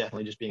mine's like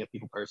definitely just being a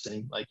people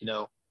person, like,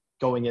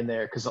 going in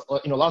there, because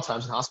a lot of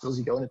times in hospitals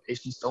you go in and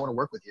patients don't want to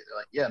work with you. They're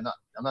like, yeah, I'm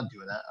not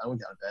doing that. I don't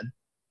get out of bed.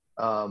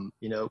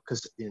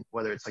 Because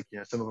whether it's like,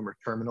 some of them are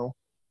terminal,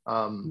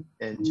 and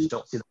just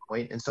don't see the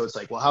point. And so it's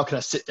like, well, how can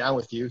I sit down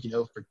with you,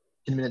 for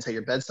 10 minutes at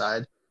your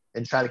bedside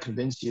and try to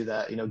convince you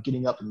that,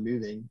 getting up and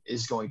moving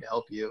is going to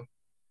help you.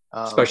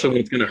 Especially when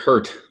it's going to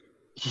hurt.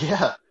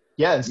 Yeah.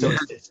 And so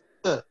it's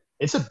a bit,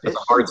 It's a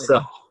hard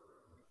sell.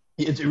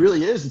 It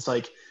really is. It's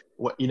like,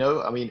 what,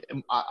 I mean,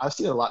 I've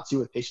seen it a lot too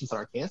with patients on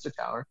our cancer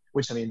tower,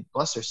 which, I mean,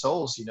 bless their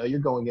souls, you're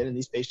going in and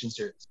these patients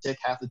are sick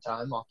half the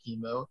time off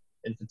chemo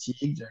and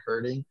fatigued and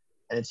hurting.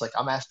 And it's like,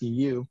 I'm asking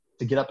you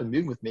to get up and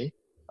move with me.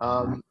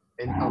 And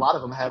a lot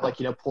of them have like,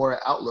 poor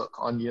outlook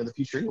on, the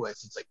future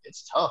anyways. It's like,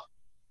 it's tough.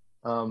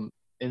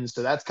 And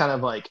so that's kind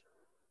of like,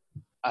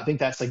 I think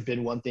that's like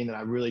been one thing that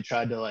I really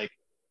tried to like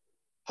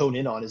hone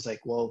in on, is like,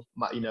 well,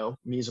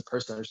 me as a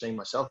person, understanding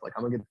myself, like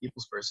I'm a good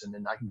people's person,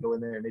 and I can go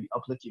in there and maybe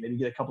uplift you, maybe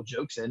get a couple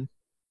jokes in,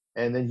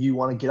 and then you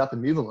want to get up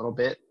and move a little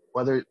bit,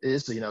 whether it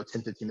is, 10,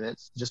 15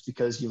 minutes, just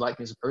because you like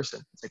me as a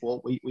person. It's like,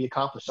 well, we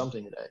accomplished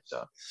something today.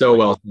 So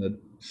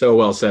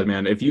well said,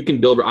 man. If you can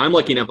build, I'm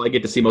lucky enough, I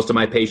get to see most of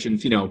my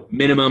patients,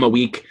 minimum a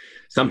week,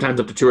 sometimes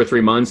up to 2 or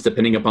 3 months,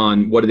 depending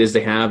upon what it is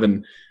they have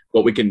and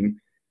what we can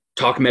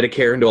talk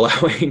Medicare into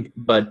allowing.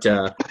 But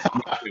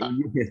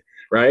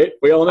right,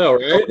 we all know,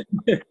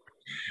 right?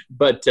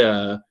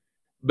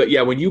 But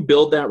yeah, when you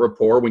build that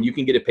rapport, when you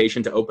can get a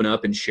patient to open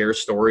up and share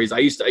stories. I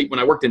used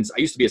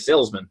to be a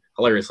salesman,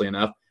 hilariously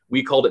enough.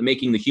 We called it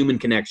making the human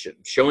connection,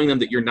 showing them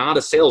that you're not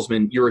a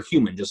salesman, you're a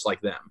human just like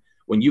them.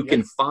 When you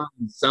can find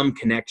some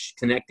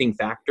connecting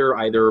factor,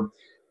 either,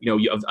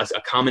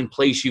 a common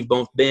place you've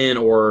both been,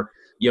 or,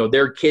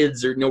 their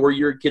kids, or, where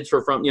your kids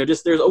are from,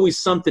 just there's always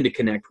something to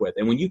connect with.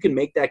 And when you can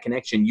make that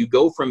connection, you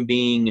go from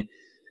being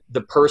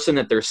the person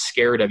that they're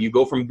scared of. You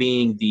go from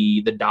being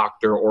the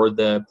doctor or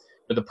the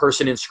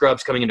person in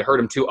scrubs coming in to hurt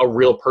them to a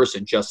real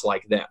person just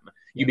like them.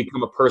 You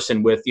become a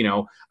person with,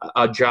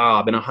 a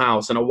job and a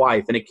house and a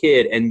wife and a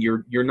kid, and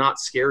you're not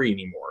scary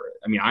anymore.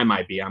 I mean, I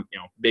might be. I'm,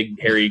 big,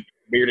 hairy,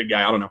 bearded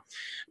guy. I don't know.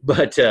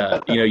 But,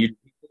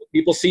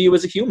 people see you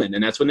as a human,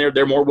 and that's when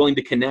they're more willing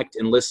to connect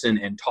and listen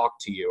and talk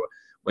to you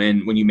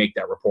when you make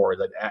that rapport.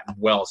 That,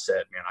 well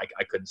said, man.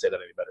 I couldn't say that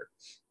any better.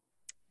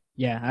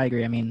 Yeah, I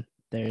agree. I mean,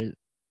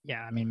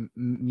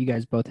 you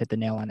guys both hit the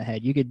nail on the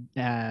head. You could,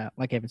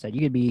 like Evan said,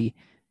 you could be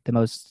the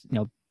most,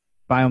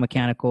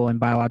 biomechanical and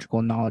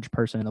biological knowledge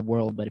person in the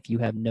world, but if you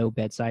have no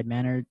bedside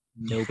manner,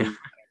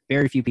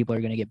 very few people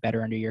are going to get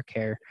better under your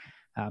care.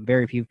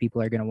 Very few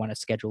people are going to want to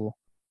schedule,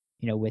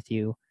 with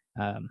you.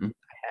 I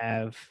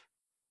have,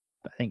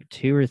 I think,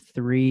 2 or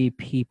 3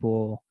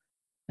 people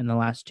in the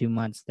last 2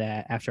 months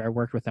that after I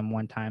worked with them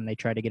one time, they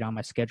tried to get on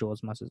my schedule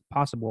as much as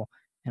possible.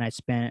 And I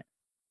spent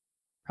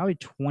probably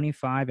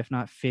 25, if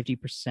not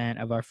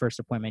 50% of our first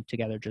appointment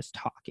together just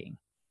talking,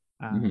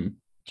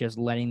 just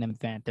letting them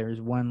vent. There was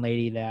one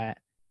lady that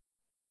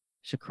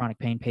she's a chronic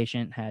pain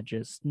patient, had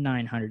just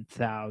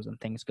 900,000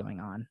 things going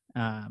on.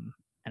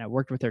 And I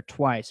worked with her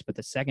twice, but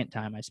the second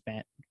time I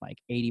spent like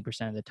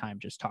 80% of the time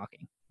just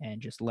talking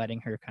and just letting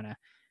her kind of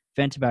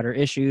vent about her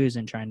issues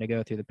and trying to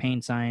go through the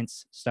pain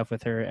science stuff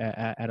with her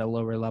at a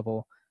lower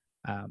level.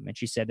 And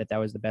she said that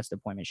was the best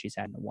appointment she's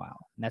had in a while.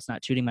 And that's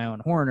not tooting my own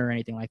horn or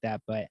anything like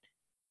that, but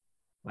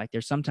like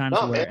there's sometimes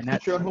where, and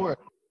that's your own horn.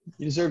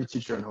 You deserve to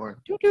toot your own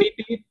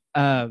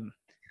horn.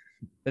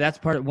 But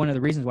that's one of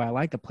the reasons why I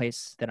like the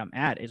place that I'm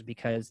at, is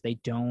because they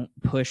don't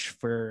push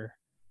for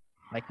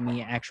like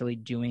me actually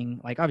doing,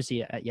 like,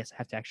 obviously, yes, I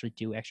have to actually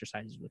do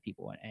exercises with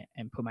people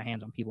and put my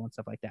hands on people and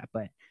stuff like that.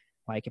 But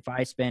like if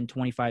I spend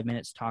 25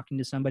 minutes talking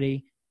to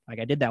somebody, like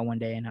I did that one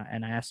day, and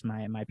I asked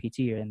my PT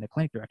and the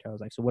clinic director, I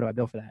was like, so what do I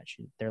bill for that?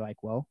 They're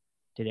like, well,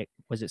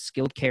 was it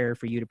skilled care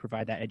for you to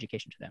provide that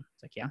education to them?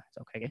 It's like, yeah, it's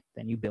okay.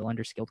 Then you bill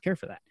under skilled care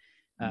for that.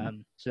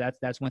 So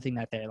that's one thing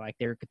that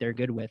they're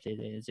good with,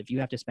 is if you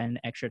have to spend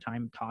extra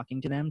time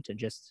talking to them to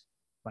just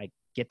like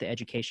get the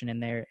education in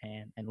there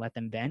and let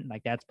them vent,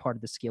 like that's part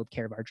of the skilled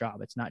care of our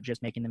job. It's not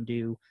just making them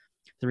do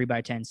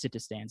 3x10 sit to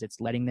stands. It's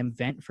letting them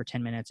vent for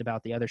 10 minutes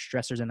about the other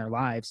stressors in their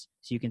lives.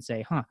 So you can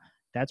say,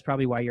 that's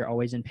probably why you're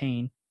always in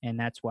pain. And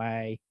that's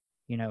why,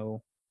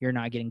 you're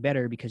not getting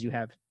better, because you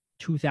have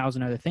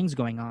 2,000 other things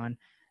going on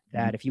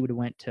that if you would have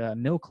went to a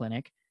mill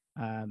clinic,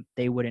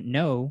 they wouldn't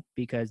know,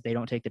 because they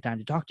don't take the time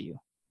to talk to you.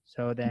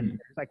 So then,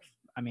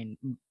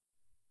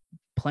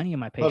 plenty of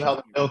my Love patients. how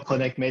the Bill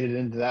Clinic made it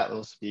into that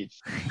little speech.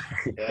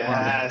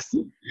 Yes.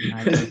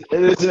 I It know.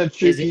 isn't a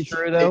true Is it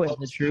true though? Is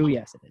it true?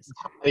 Yes, it is.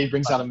 He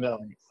brings out a mill.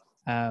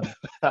 Um,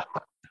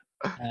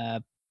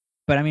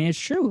 but I mean, it's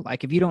true.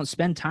 Like if you don't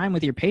spend time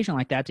with your patient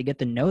like that to get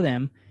to know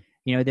them,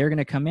 you know, they're going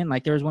to come in.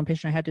 Like there was one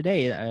patient I had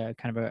today,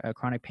 kind of a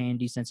chronic pain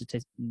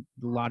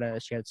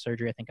desensitization. She had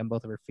surgery, I think, on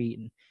both of her feet,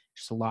 and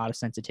just a lot of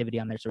sensitivity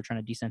on there. So we're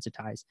trying to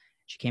desensitize.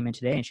 She came in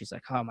today and she's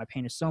like, "Oh, my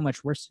pain is so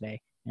much worse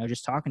today." You know,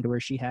 just talking to her,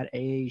 she had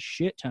a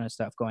shit ton of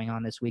stuff going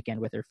on this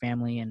weekend with her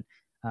family and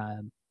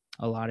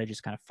a lot of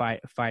just kind of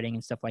fighting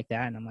and stuff like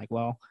that. And I'm like,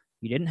 well,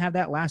 you didn't have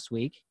that last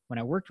week. When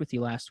I worked with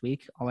you last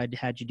week, all I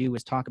had you do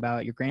was talk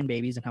about your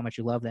grandbabies and how much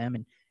you love them,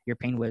 and your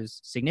pain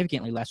was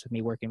significantly less with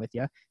me working with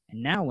you.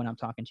 And now when I'm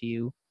talking to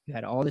you, you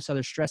had all this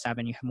other stress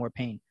happen, you have more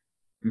pain.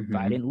 Mm-hmm.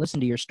 If I didn't listen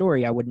to your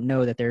story, I wouldn't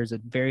know that there's a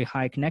very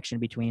high connection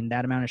between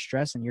that amount of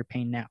stress and your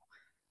pain now.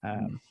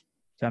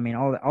 So, I mean,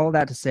 all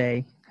that to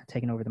say,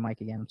 taking over the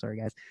mic again. I'm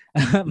sorry, guys.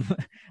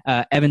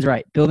 Evan's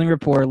right. Building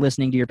rapport,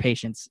 listening to your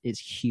patients is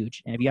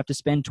huge. And if you have to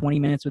spend 20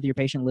 minutes with your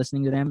patient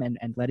listening to them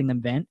and letting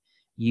them vent,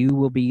 you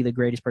will be the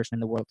greatest person in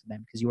the world to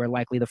them because you are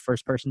likely the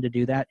first person to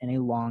do that in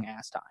a long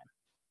ass time.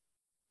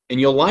 And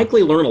you'll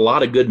likely learn a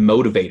lot of good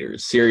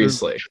motivators,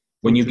 seriously.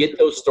 When you get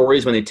those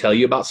stories, when they tell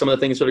you about some of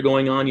the things that are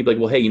going on, you'd be like,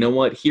 well, hey, you know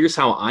what? Here's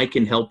how I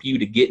can help you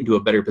to get into a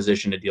better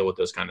position to deal with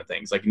those kind of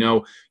things. Like,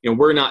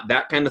 we're not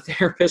that kind of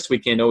therapist. We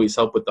can't always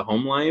help with the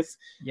home life.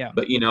 Yeah.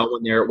 But,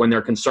 when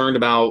they're concerned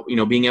about,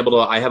 being able to,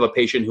 I have a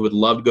patient who would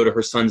love to go to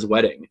her son's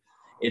wedding.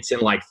 It's in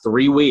like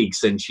 3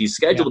 weeks and she's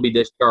scheduled to be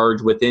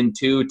discharged within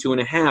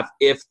 2.5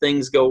 if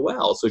things go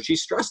well. So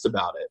she's stressed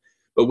about it.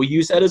 But we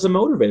use that as a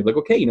motivator. Like,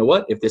 okay, you know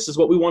what? If this is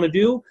what we want to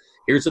do,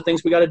 here's the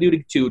things we got to do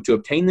to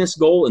obtain this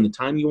goal in the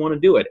time you want to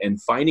do it.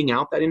 And finding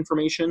out that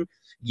information,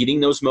 getting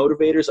those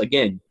motivators,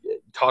 again,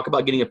 talk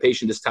about getting a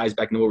patient. This ties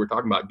back into what we're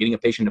talking about, getting a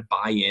patient to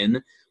buy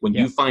in. When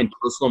you find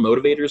personal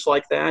motivators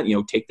like that,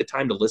 take the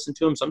time to listen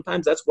to them.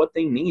 Sometimes that's what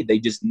they need. They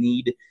just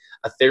need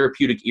a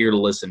therapeutic ear to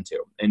listen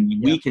to. And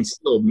we can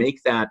still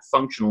make that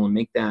functional and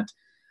make that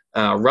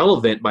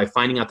relevant by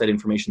finding out that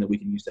information that we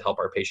can use to help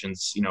our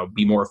patients,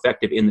 be more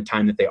effective in the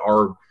time that they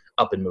are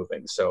up and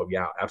moving. So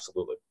yeah,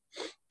 absolutely.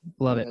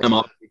 Love it. I'm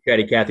also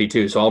chatty Cathy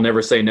too, so I'll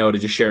never say no to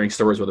just sharing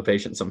stories with a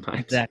patient sometimes.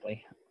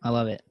 Exactly. I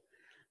love it.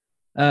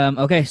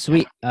 Okay,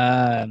 sweet.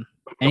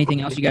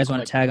 Anything else you guys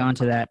want to tag on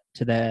to that,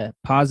 to the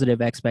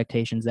positive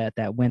expectations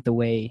that went the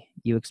way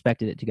you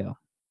expected it to go?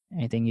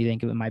 Anything you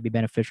think it might be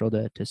beneficial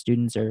to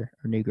students or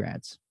new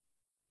grads?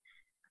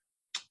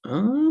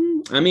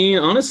 I mean,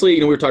 honestly,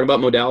 we were talking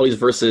about modalities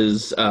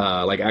versus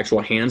like actual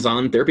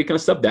hands-on therapy kind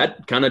of stuff.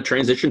 That kind of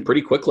transitioned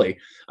pretty quickly.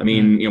 I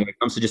mean, when it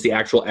comes to just the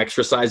actual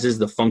exercises,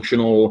 the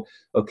functional,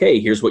 okay,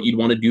 here's what you'd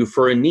want to do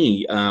for a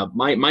knee.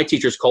 My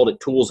teachers called it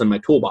tools in my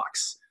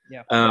toolbox.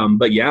 Yeah.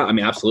 But yeah, I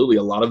mean, absolutely.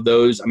 A lot of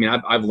those, I mean,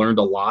 I've learned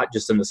a lot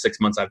just in the 6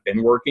 months I've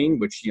been working,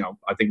 which,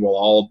 I think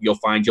you'll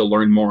find you'll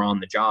learn more on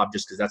the job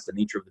just because that's the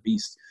nature of the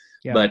beast.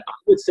 Yeah. But I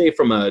would say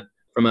from a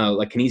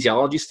like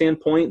kinesiology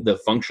standpoint, the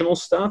functional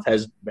stuff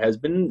has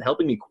been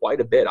helping me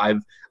quite a bit.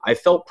 I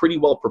felt pretty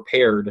well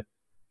prepared,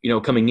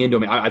 coming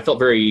into it. I felt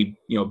very,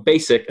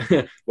 basic,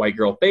 white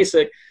girl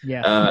basic,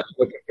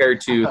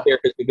 compared to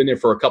therapists who've been there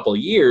for a couple of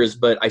years,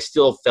 but I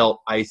still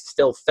felt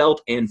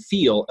and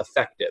feel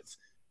effective,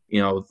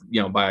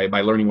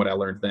 by learning what I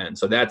learned then.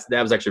 So that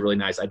was actually really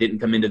nice. I didn't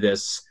come into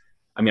this.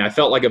 I mean, I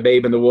felt like a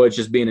babe in the woods,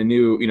 just being a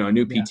new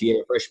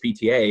PTA, fresh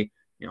PTA.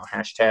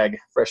 Hashtag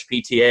fresh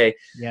PTA.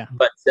 Yeah.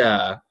 But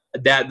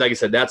that, like I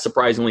said, that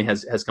surprisingly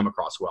has come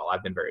across well.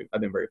 I've been very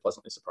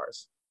pleasantly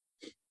surprised.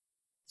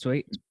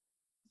 Sweet.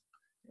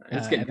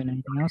 It's getting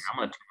anything else? I'm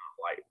gonna turn off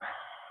light.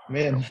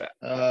 Man,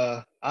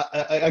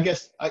 I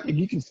guess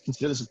you can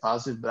consider this a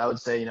positive, but I would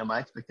say, another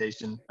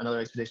expectation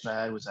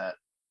I had was that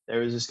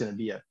there was just going to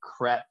be a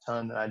crap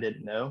ton that I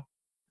didn't know,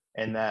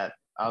 and that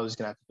I was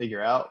going to have to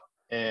figure out.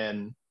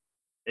 And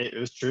it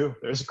was true.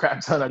 There was a crap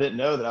ton I didn't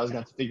know that I was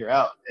going to have to figure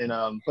out. And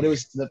but it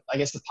was the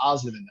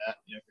positive in that,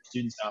 for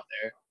students out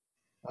there,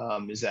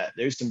 is that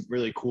there's some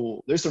really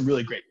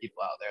great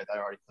people out there that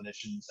are already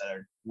clinicians that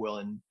are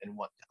willing and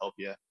want to help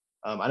you.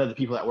 I know the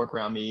people that work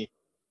around me,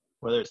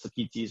 whether it's the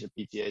PTs or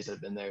PTAs that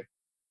have been there,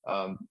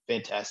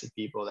 fantastic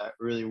people that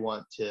really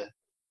want to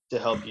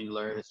help you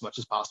learn as much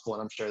as possible.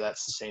 And I'm sure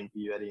that's the same for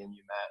you, Eddie, and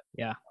you, Matt.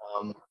 Yeah.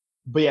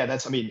 But yeah,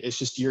 it's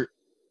just for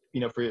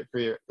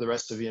the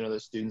rest of, the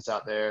students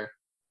out there,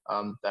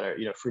 that are,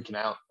 freaking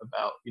out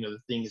about, the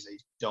things they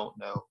don't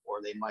know,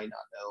 or they might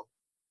not know,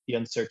 the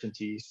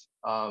uncertainties.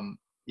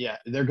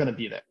 They're going to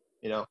be there,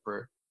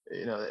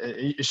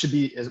 it should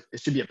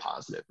be a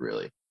positive,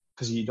 really,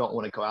 because you don't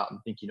want to go out and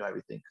think you know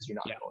everything, because you're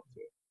not going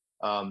to.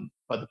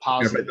 But the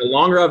positive. The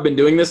longer I've been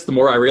doing this, the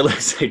more I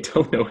realize I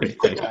don't know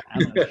anything.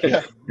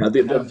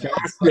 The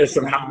vastness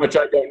of how much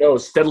I don't know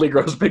steadily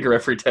grows bigger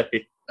every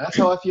day. That's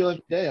how I feel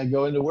every day. I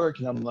go into work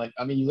and I'm like,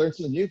 you learn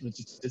something new, but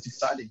it's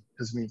exciting,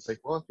 because it's like,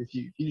 well, if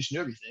you just knew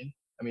everything,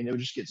 it would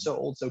just get so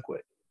old so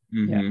quick.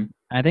 Mm-hmm. Yeah,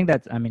 I think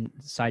that's,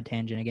 side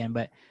tangent again,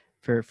 but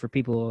for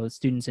people,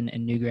 students and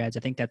new grads, I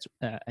think that's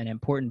an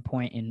important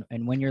point.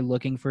 And when you're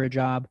looking for a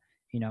job,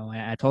 you know,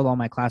 I told all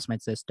my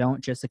classmates this: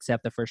 don't just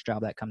accept the first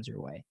job that comes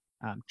your way.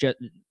 Let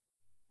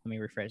me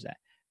rephrase that.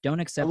 Don't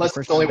accept Unless the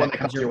first it's the only job one that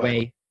comes your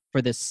way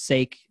for the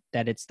sake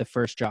that it's the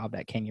first job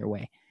that came your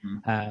way.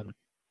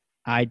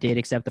 I did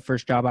accept the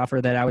first job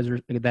offer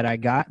that I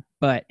got,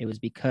 but it was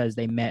because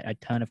they met a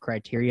ton of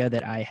criteria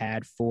that I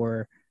had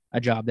for a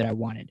job that I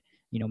wanted.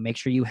 You know, make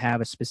sure you have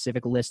a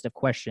specific list of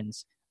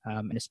questions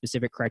and a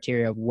specific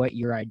criteria of what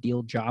your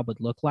ideal job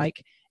would look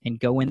like, and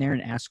go in there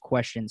and ask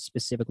questions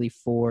specifically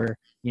for,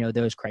 you know,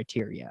 those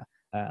criteria.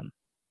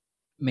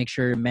 Make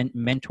sure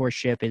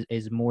mentorship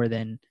is more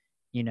than,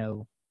 you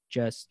know,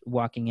 just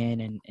walking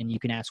in and you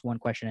can ask one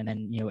question and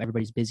then, you know,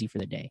 everybody's busy for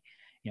the day.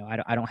 You know,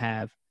 I don't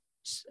have,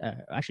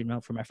 actually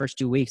no, for my first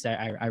 2 weeks,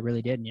 I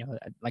really did. You know,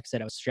 like I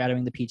said, I was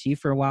shadowing the PT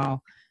for a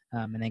while,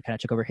 and then kind of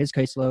took over his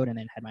caseload, and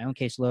then had my own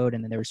caseload.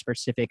 And then there were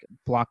specific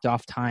blocked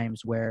off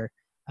times where,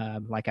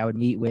 like I would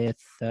meet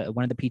with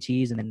one of the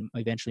PTs, and then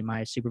eventually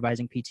my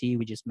supervising PT.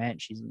 We just met,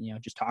 and she's, you know,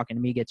 just talking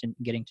to me,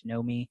 getting to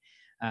know me.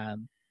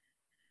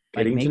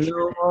 Getting to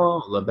know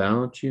all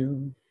about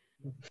you.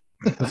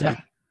 What's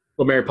that?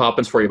 Well, Mary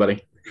Poppins for you,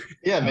 buddy.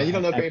 Yeah, man, you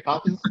don't know Mary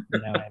Poppins?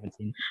 No, I haven't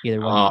seen either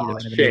one. Oh, either one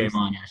of the shame movies.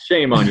 on you.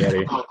 Shame on you,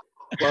 Eddie. Well,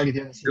 you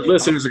haven't seen Your Mary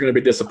listeners are going to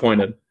be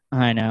disappointed.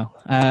 I know.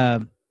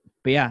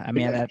 But yeah, I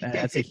mean,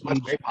 that's a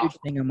huge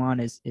thing I'm on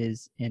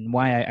is and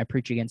why I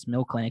preach against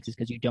mill clinics is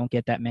because you don't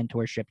get that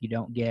mentorship. You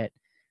don't get,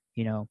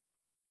 you know,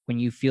 when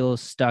you feel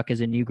stuck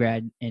as a new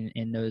grad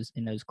in those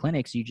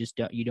clinics, you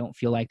don't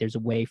feel like there's a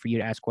way for you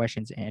to ask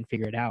questions and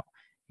figure it out.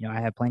 You know, I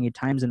have plenty of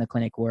times in the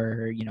clinic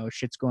where, you know,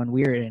 shit's going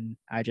weird, and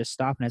I just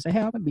stop and I say,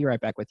 hey, I'm gonna be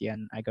right back with you.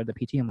 And I go to the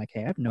PT. I'm like,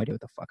 hey, I have no idea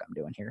what the fuck I'm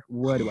doing here.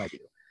 What do I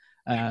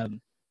do?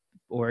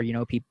 Or, you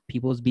know,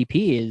 people's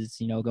BP is,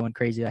 you know, going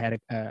crazy. I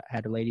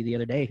had a lady the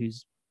other day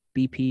whose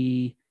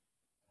BP,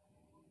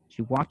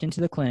 she walked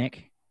into the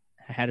clinic.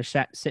 I had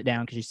her sit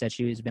down because she said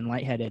she was been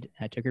lightheaded.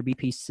 I took her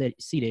BP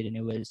seated, and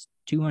it was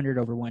 200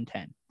 over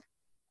 110.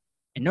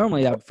 And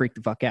normally that would freak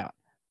the fuck out.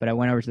 But I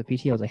went over to the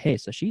PT. I was like, hey,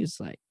 so she's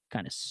like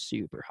kind of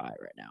super high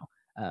right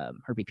now,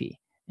 her BP.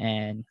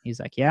 And he's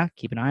like, yeah,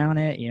 keep an eye on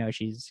it. You know,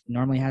 she's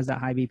normally has that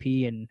high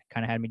BP, and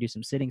kind of had me do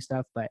some sitting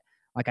stuff. But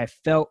like, I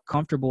felt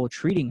comfortable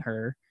treating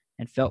her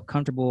and felt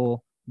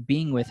comfortable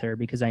being with her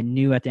because I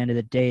knew at the end of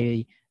the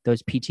day,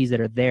 those PTs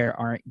that are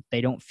there they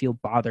don't feel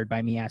bothered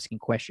by me asking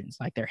questions.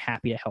 Like, they're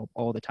happy to help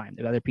all the time.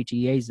 The other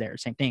PTAs there,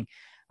 same thing.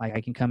 Like,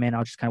 I can come in,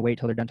 I'll just kind of wait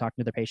till they're done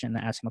talking to their patient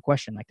and ask them a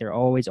question. Like, they're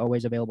always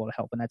available to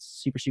help. And that's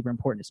super, super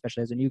important,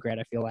 especially as a new grad.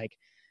 I feel like,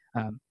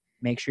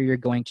 make sure you're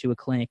going to a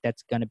clinic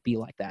that's going to be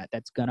like that.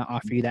 That's going to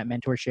offer you that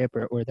mentorship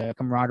or the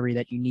camaraderie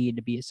that you need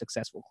to be a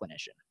successful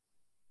clinician.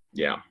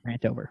 Yeah.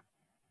 Rant over.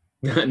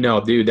 No,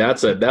 dude,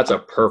 that's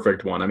a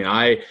perfect one. I mean,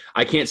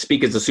 I can't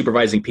speak as a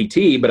supervising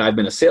PT, but I've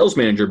been a sales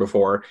manager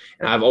before,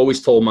 and I've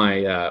always told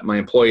my my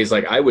employees,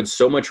 like, I would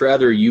so much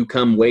rather you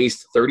come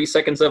waste 30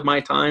 seconds of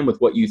my time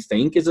with what you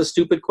think is a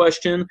stupid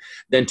question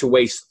than to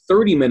waste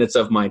 30 minutes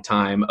of my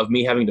time of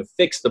me having to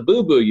fix the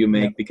boo-boo you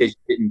make because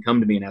you didn't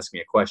come to me and ask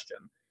me a question.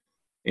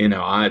 You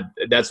know,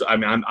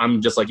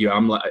 I'm just like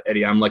you.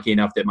 Eddie. I'm lucky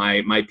enough that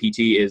my PT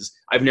is,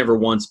 I've never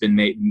once been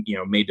made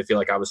to feel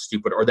like I was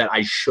stupid or that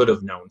I should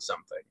have known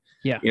something.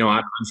 Yeah. You know,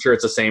 I'm sure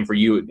it's the same for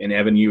you and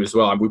Evan, you as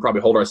well. We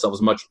probably hold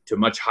ourselves to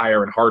much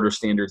higher and harder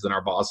standards than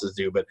our bosses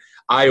do. But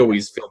I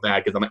always feel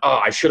bad because I'm like,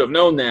 oh, I should have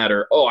known that,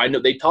 or oh, I know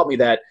they taught me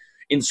that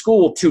in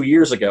school 2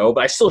 years ago,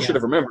 but I still should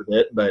have remembered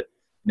it. But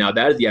now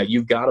that is,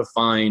 you've got to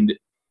find,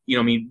 you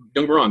know, I mean,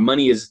 don't get me wrong,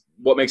 money is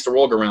what makes the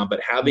world go round, but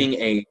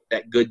having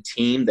that good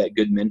team, that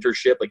good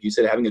mentorship, like you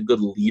said, having a good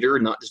leader,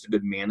 not just a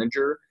good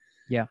manager.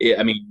 Yeah.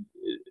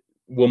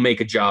 Will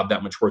make a job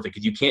that much worth it,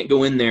 because you can't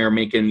go in there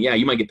making,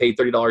 you might get paid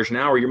 $30 an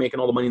hour, you're making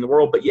all the money in the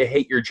world, but you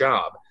hate your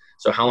job.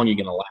 So how long are you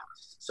going to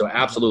last? So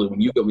absolutely,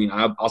 when you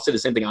go, I'll say the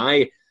same thing.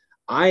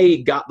 I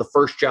got the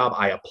first job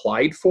I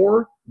applied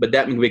for, but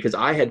that means because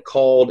I had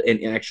called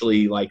and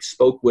actually like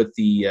spoke with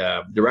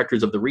the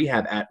directors of the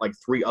rehab at like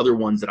 3 other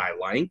ones that I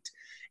liked.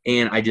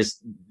 And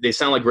they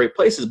sound like great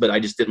places, but I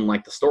just didn't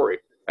like the story.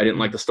 I didn't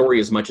like the story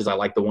as much as I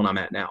like the one I'm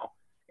at now.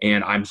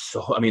 And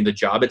the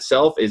job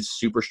itself is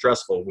super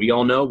stressful. We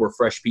all know we're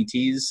fresh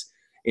PTs.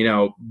 You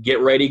know, get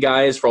ready,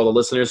 guys, for all the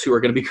listeners who are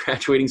going to be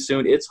graduating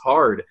soon. It's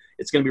hard.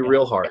 It's going to be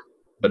real hard.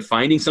 But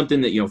finding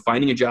something that,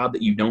 finding a job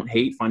that you don't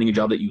hate, finding a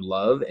job that you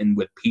love, and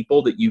with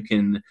people that you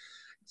can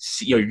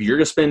see, you're going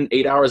to spend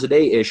 8 hours a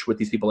day-ish with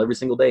these people every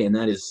single day. And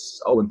that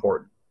is so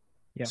important.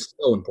 Yeah.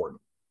 So important.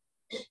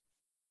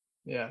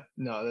 Yeah,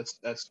 no,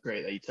 that's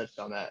great that you touched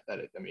on that.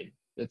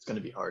 It's going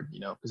to be hard,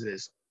 because it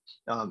is.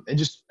 And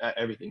just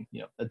everything,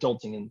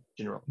 adulting in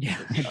general. Yeah,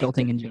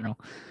 adulting in general.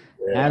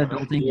 Add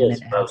adulting and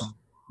then add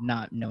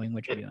not knowing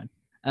what you're doing.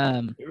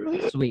 It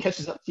really sweet.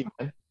 Catches up to you,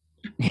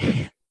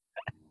 man.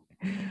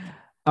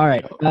 All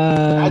right.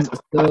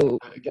 So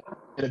get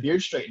a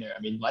beard straightener.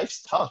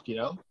 Life's tough,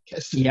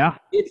 Yeah.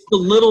 It's the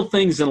little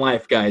things in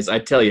life, guys. I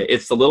tell you,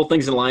 it's the little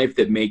things in life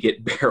that make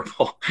it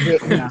bearable.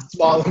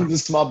 The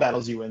small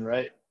battles you win,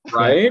 right?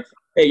 Right?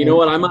 Hey, you know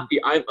what? I'm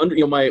under.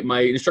 You know,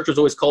 my instructors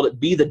always called it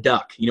 "be the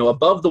duck." You know,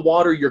 above the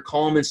water, you're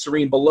calm and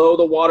serene. Below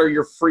the water,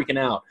 you're freaking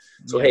out.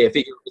 So hey, as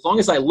long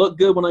as I look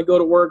good when I go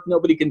to work,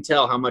 nobody can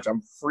tell how much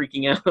I'm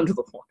freaking out under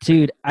the water.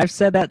 Dude, I've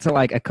said that to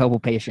like a couple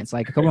patients.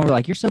 Like a couple of them were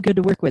like, "You're so good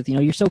to work with. You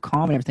know, you're so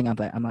calm and everything." And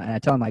I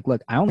tell them like,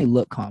 "Look, I only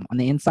look calm. On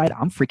the inside,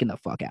 I'm freaking the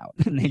fuck out."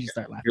 And they just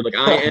start laughing. You're like,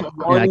 I am.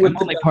 I'm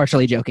only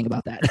partially joking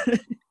about that.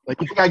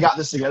 Like, you think I got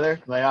this together?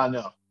 Like, I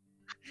know.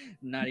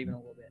 Not even a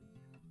little bit.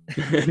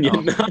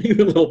 Not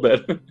even a little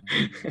bit.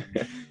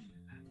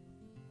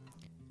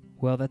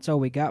 Well, that's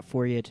all we got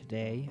for you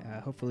today.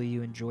 Hopefully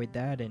you enjoyed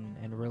that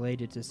and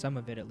related to some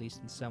of it, at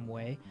least in some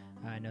way.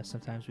 I know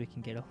sometimes we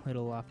can get a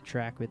little off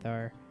track with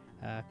our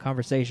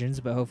conversations,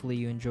 but hopefully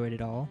you enjoyed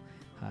it all.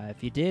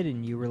 If you did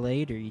and you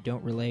relate or you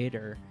don't relate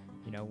or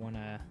want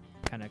to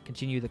kind of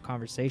continue the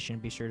conversation,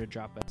 be sure to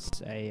drop us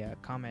a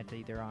comment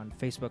either on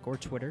Facebook or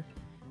Twitter.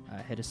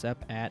 Hit us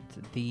up at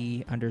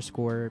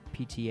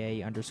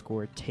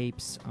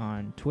 _PTA_tapes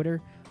on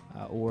Twitter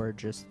or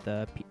just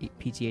the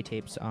PTA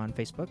tapes on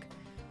Facebook.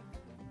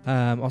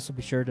 Also,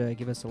 be sure to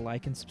give us a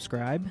like and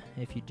subscribe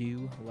if you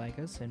do like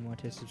us and want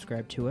to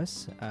subscribe to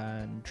us.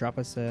 Drop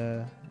us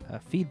a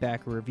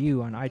feedback or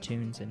review on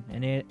iTunes and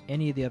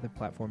any of the other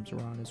platforms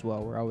we're on as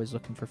well. We're always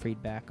looking for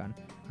feedback on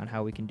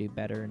how we can do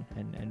better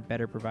and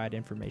better provide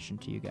information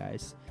to you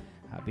guys.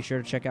 Be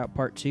sure to check out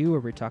part 2 where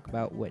we talk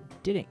about what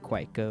didn't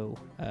quite go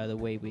the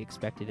way we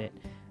expected it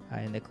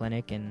in the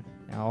clinic and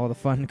all the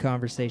fun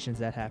conversations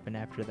that happened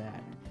after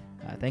that.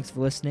 Thanks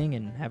for listening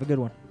and have a good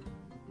one.